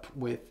makes it up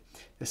with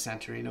the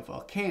Santorini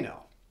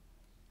volcano.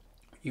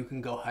 You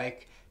can go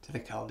hike to the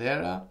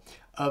caldera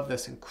of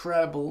this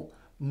incredible,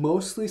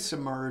 mostly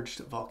submerged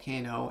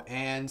volcano,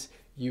 and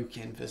you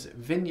can visit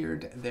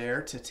vineyard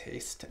there to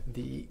taste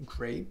the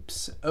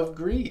grapes of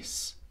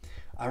Greece.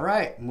 All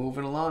right,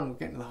 moving along, we're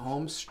getting to the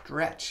home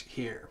stretch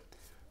here.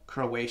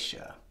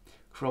 Croatia.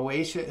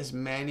 Croatia is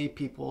many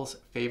people's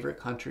favorite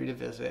country to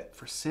visit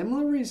for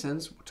similar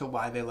reasons to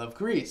why they love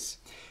Greece.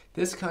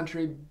 This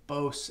country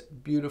boasts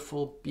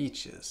beautiful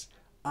beaches,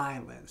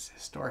 islands,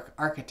 historic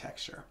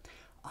architecture.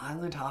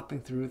 Island hopping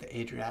through the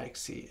Adriatic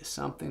Sea is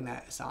something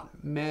that is on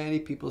many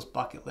people's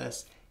bucket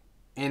lists,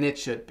 and it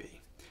should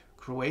be.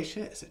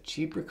 Croatia is a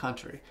cheaper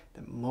country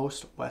than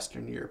most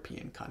Western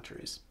European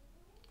countries.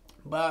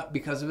 But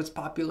because of its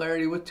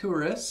popularity with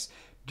tourists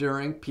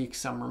during peak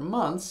summer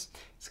months,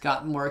 it's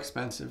gotten more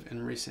expensive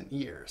in recent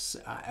years.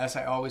 As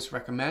I always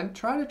recommend,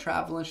 try to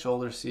travel in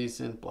shoulder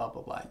season, blah,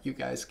 blah, blah. You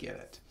guys get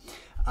it.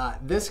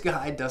 This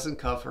guide doesn't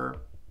cover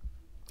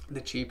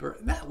the cheaper.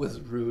 That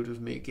was rude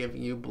of me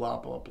giving you blah,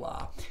 blah,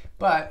 blah.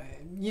 But,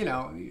 you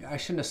know, I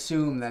shouldn't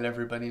assume that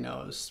everybody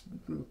knows.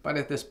 But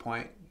at this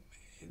point,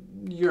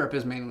 Europe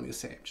is mainly the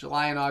same.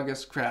 July and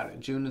August,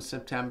 crowded. June and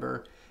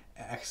September,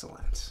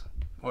 excellent.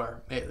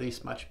 Or at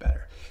least much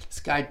better. This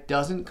guide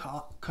doesn't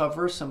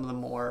cover some of the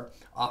more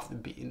off the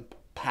beaten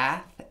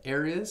path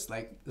areas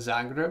like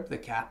Zagreb, the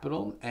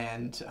capital,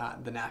 and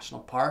the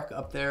national park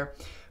up there.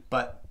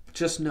 But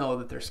just know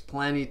that there's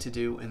plenty to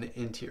do in the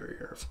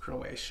interior of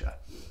Croatia.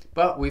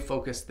 But we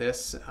focus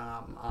this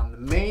on the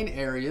main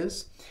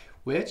areas,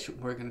 which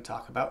we're going to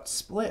talk about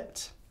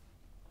Split.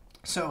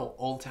 So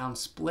Old Town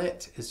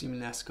Split is a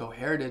UNESCO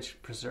Heritage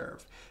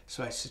Preserve.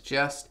 So I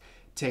suggest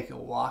take a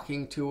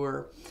walking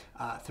tour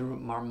through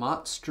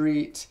Marmont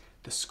Street,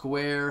 the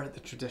square, the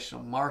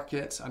traditional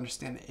markets,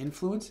 understand the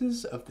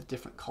influences of the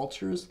different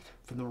cultures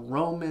from the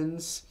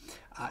Romans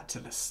to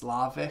the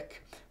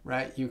Slavic,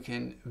 right? You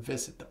can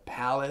visit the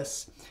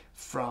palace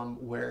from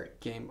where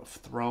Game of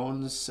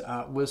Thrones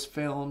was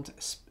filmed.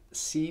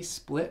 See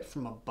Split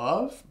from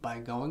above by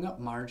going up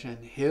Margin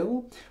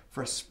Hill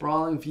for a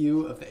sprawling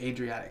view of the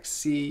Adriatic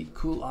Sea,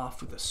 cool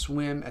off with a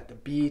swim at the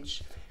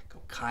beach,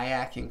 go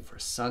kayaking for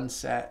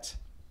sunset.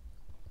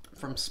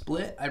 From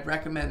Split, I'd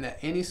recommend that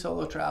any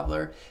solo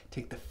traveler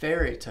take the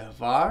ferry to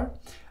Hvar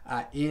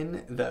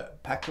in the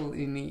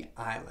Pakleni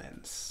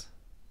Islands.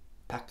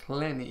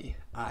 Pakleni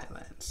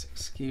Islands,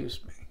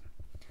 excuse me.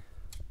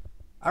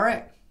 All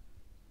right,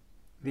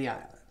 the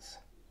islands.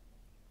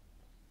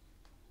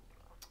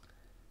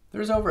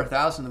 There's over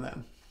 1,000 of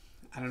them.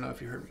 I don't know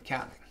if you heard me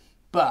counting,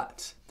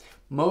 but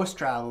most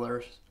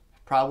travelers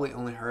have probably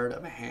only heard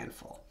of a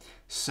handful.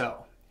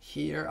 So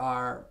here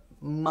are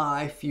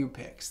my few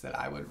picks that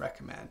I would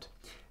recommend.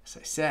 As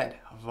I said,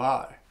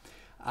 Hvar.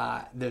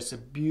 There's a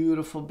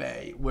beautiful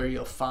bay where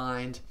you'll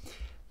find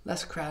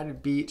less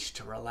crowded beach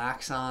to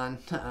relax on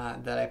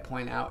that I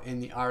point out in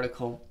the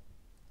article.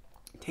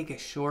 Take a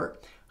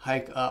short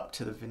hike up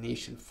to the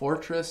Venetian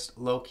fortress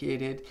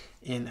located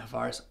in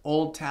Hvar's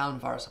Old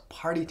Town. Hvar's a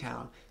party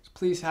town, so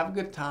please have a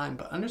good time,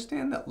 but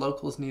understand that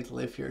locals need to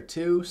live here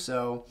too,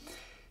 so,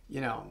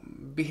 you know,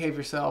 behave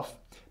yourself.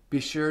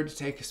 Be sure to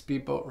take a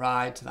speedboat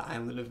ride to the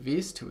island of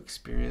Vis to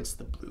experience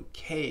the Blue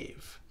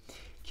Cave.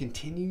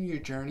 Continue your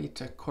journey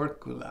to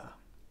Korčula.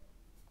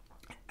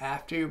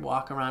 after you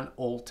walk around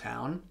Old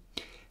Town,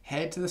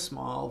 head to the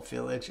small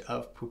village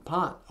of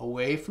Pupant,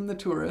 away from the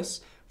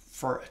tourists,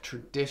 for a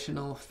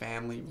traditional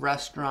family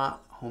restaurant,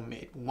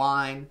 homemade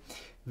wine.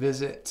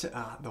 Visit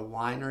the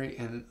winery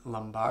in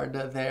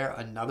Lombarda there,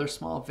 another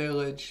small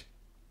village.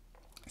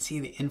 See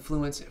the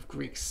influence of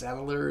Greek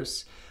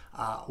settlers.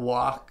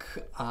 Walk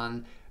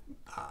on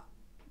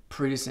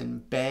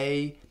Prison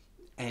Bay,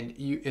 and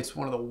it's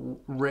one of the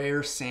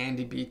rare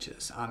sandy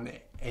beaches on the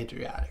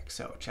Adriatic,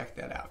 so check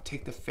that out.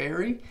 Take the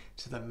ferry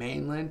to the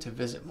mainland to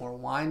visit more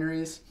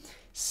wineries,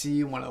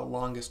 see one of the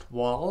longest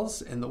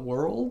walls in the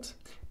world,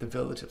 the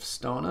village of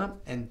Stona,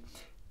 and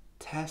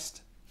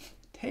taste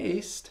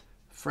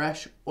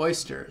fresh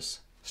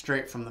oysters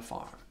straight from the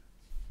farm.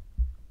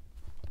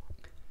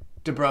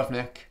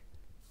 Dubrovnik,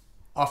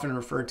 often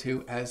referred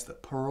to as the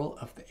Pearl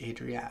of the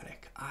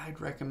Adriatic.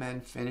 I'd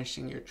recommend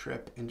finishing your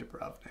trip in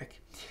Dubrovnik.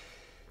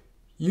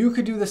 You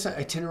could do this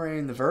itinerary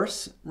in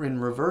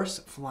reverse,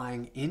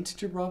 flying into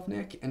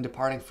Dubrovnik and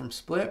departing from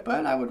Split,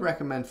 but I would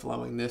recommend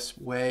flowing this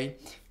way.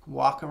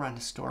 Walk around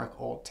historic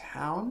Old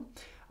Town.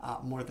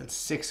 More than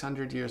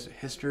 600 years of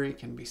history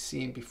can be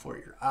seen before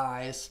your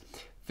eyes.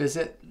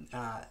 Visit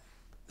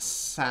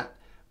St.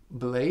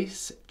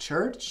 Blaise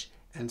Church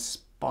and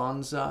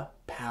Sponza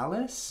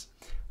Palace.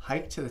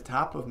 Hike to the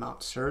top of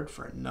Mount Surd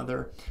for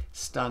another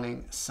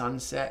stunning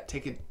sunset.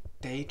 Take a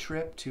day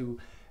trip to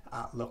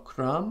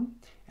Lokrum,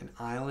 an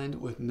island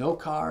with no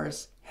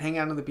cars. Hang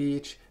out on the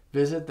beach.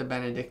 Visit the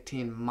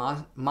Benedictine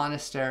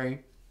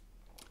monastery.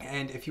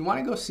 And if you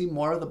want to go see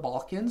more of the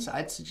Balkans,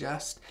 I'd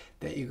suggest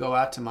that you go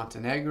out to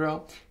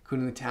Montenegro,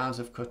 including the towns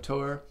of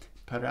Kotor,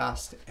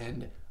 Perast,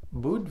 and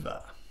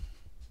Budva.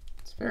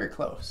 It's very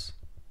close.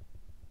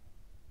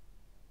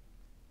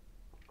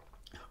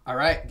 All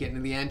right, getting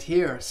to the end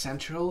here.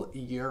 Central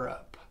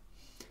Europe.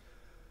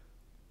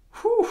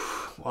 Whew.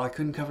 While I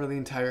couldn't cover the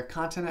entire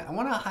continent, I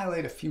want to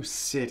highlight a few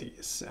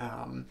cities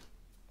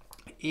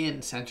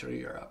in Central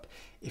Europe.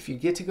 If you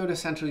get to go to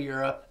Central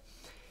Europe,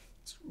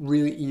 it's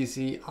really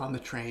easy on the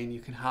train. You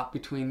can hop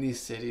between these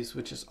cities,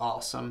 which is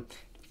awesome.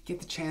 If you get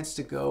the chance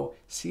to go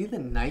see the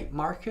night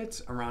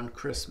markets around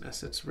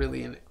Christmas, it's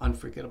really an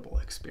unforgettable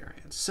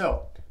experience.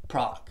 So,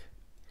 Prague.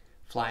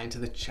 Fly into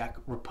the Czech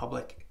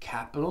Republic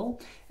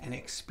capital and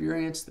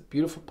experience the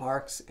beautiful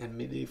parks and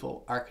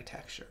medieval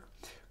architecture.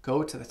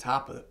 Go to the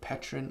top of the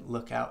Petrin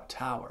Lookout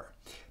Tower,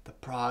 the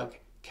Prague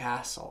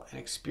Castle, and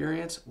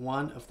experience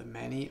one of the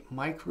many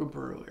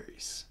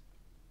microbreweries.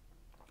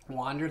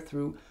 Wander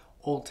through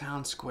Old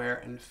Town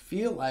Square and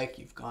feel like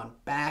you've gone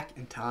back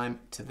in time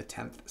to the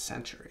 10th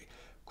century.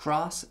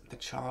 Cross the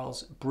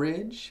Charles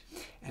Bridge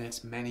and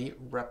its many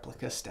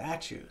replica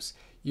statues.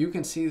 You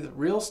can see the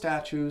real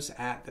statues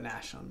at the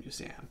National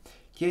Museum.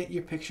 Get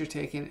your picture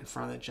taken in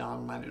front of the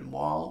John Lennon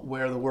Wall,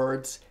 where the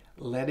words,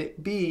 "Let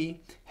it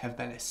be," have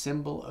been a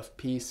symbol of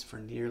peace for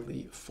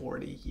nearly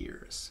 40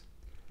 years.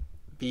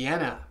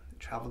 Vienna.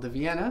 Travel to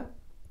Vienna,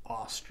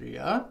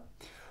 Austria.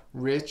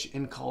 Rich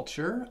in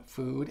culture,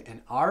 food,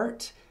 and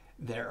art.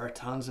 There are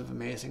tons of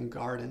amazing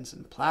gardens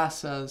and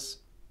plazas,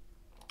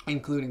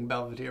 including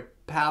Belvedere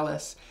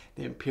Palace,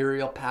 the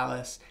Imperial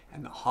Palace,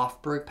 and the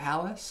Hofburg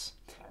Palace.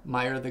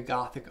 Admire the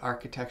Gothic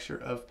architecture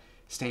of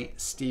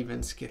St.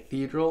 Stephen's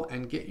Cathedral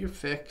and get your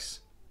fix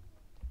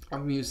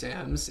of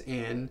museums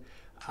in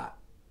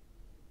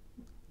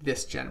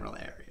this general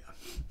area.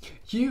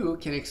 You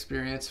can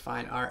experience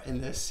fine art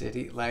in this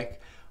city, like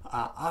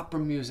opera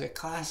music,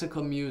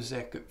 classical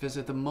music.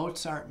 Visit the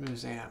Mozart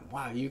Museum.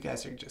 Wow, you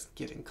guys are just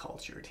getting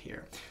cultured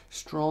here.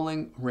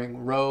 Strolling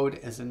Ring Road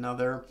is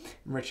another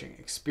enriching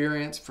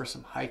experience. For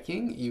some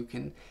hiking, you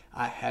can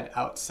head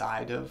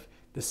outside of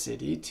the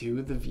city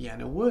to the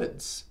Vienna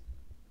Woods.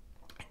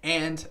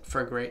 And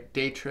for a great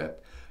day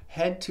trip,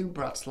 head to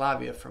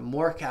Bratislava for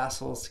more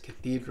castles,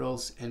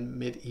 cathedrals, and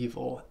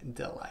medieval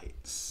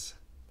delights.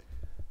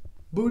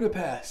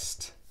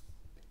 Budapest.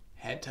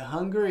 Head to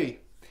Hungary.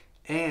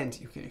 And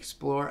you can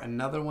explore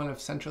another one of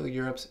Central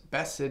Europe's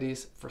best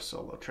cities for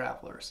solo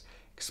travelers.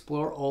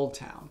 Explore Old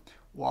Town.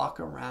 Walk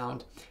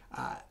around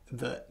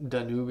the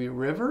Danube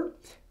River.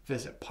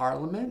 Visit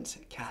Parliament.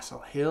 Castle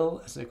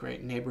Hill is a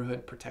great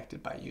neighborhood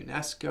protected by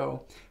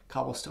UNESCO.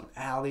 Cobblestone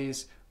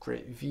alleys,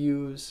 great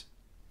views.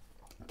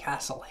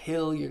 Castle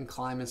Hill, you can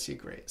climb and see a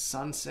great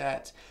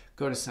sunset.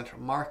 Go to Central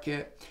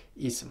Market,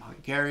 eat some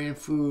Hungarian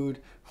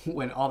food.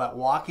 When all that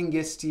walking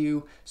gets to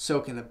you,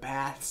 soak in the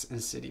baths in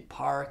City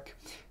Park.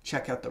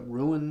 Check out the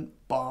ruin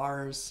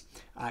bars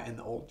in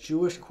the old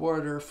Jewish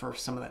quarter for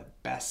some of the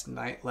best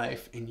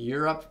nightlife in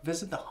Europe.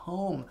 Visit the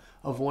home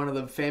of one of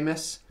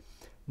the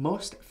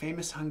most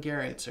famous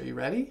Hungarians. Are you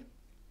ready?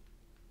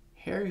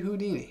 Harry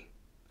Houdini.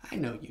 I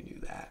know you knew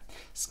that.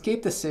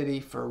 Escape the city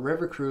for a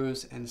river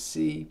cruise and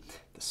see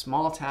the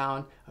small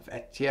town of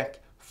Etiek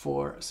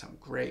for some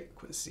great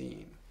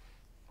cuisine.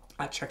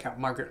 Check out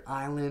Margaret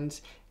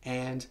Island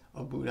and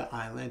Obuda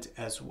Island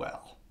as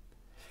well.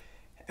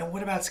 And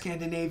what about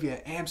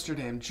Scandinavia,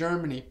 Amsterdam,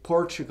 Germany,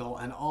 Portugal,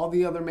 and all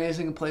the other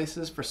amazing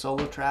places for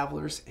solo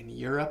travelers in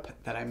Europe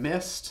that I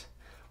missed?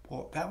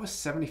 Well, that was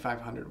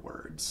 7,500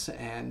 words,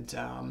 and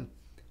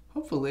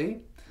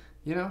hopefully,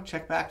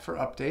 check back for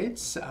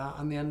updates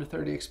on the Under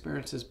 30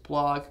 Experiences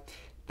blog.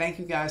 Thank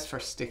you guys for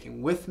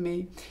sticking with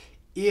me.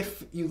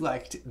 If you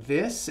liked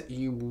this,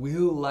 you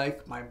will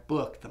like my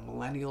book, The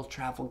Millennial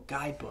Travel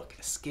Guidebook.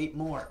 Escape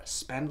more,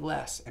 spend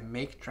less, and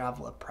make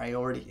travel a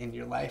priority in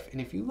your life. And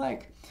if you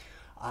like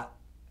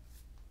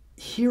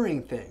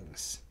hearing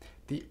things,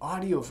 the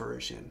audio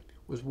version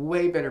was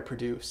way better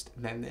produced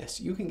than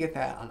this. You can get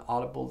that on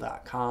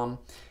audible.com,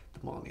 The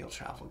Millennial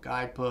Travel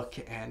Guidebook,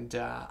 and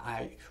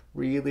I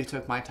really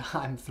took my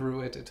time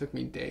through it. It took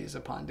me days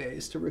upon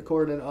days to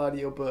record an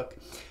audiobook.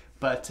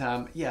 But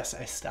yes,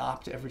 I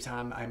stopped every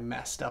time I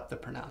messed up the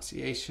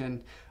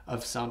pronunciation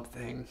of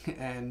something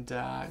and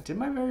did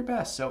my very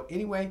best. So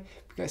anyway,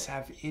 if you guys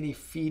have any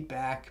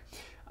feedback,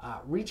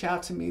 reach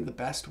out to me. The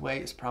best way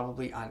is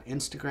probably on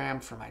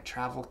Instagram for my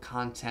travel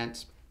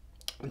content.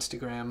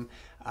 Instagram,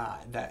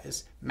 that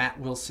is Matt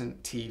Wilson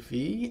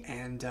TV.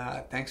 And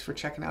thanks for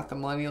checking out the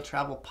Millennial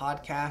Travel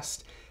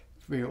Podcast.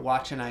 If you're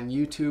watching on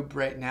YouTube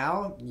right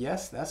now,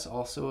 yes, that's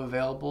also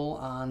available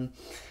on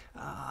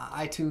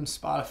iTunes,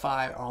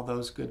 Spotify, all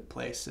those good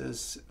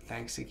places.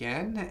 Thanks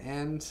again,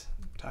 and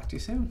talk to you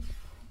soon.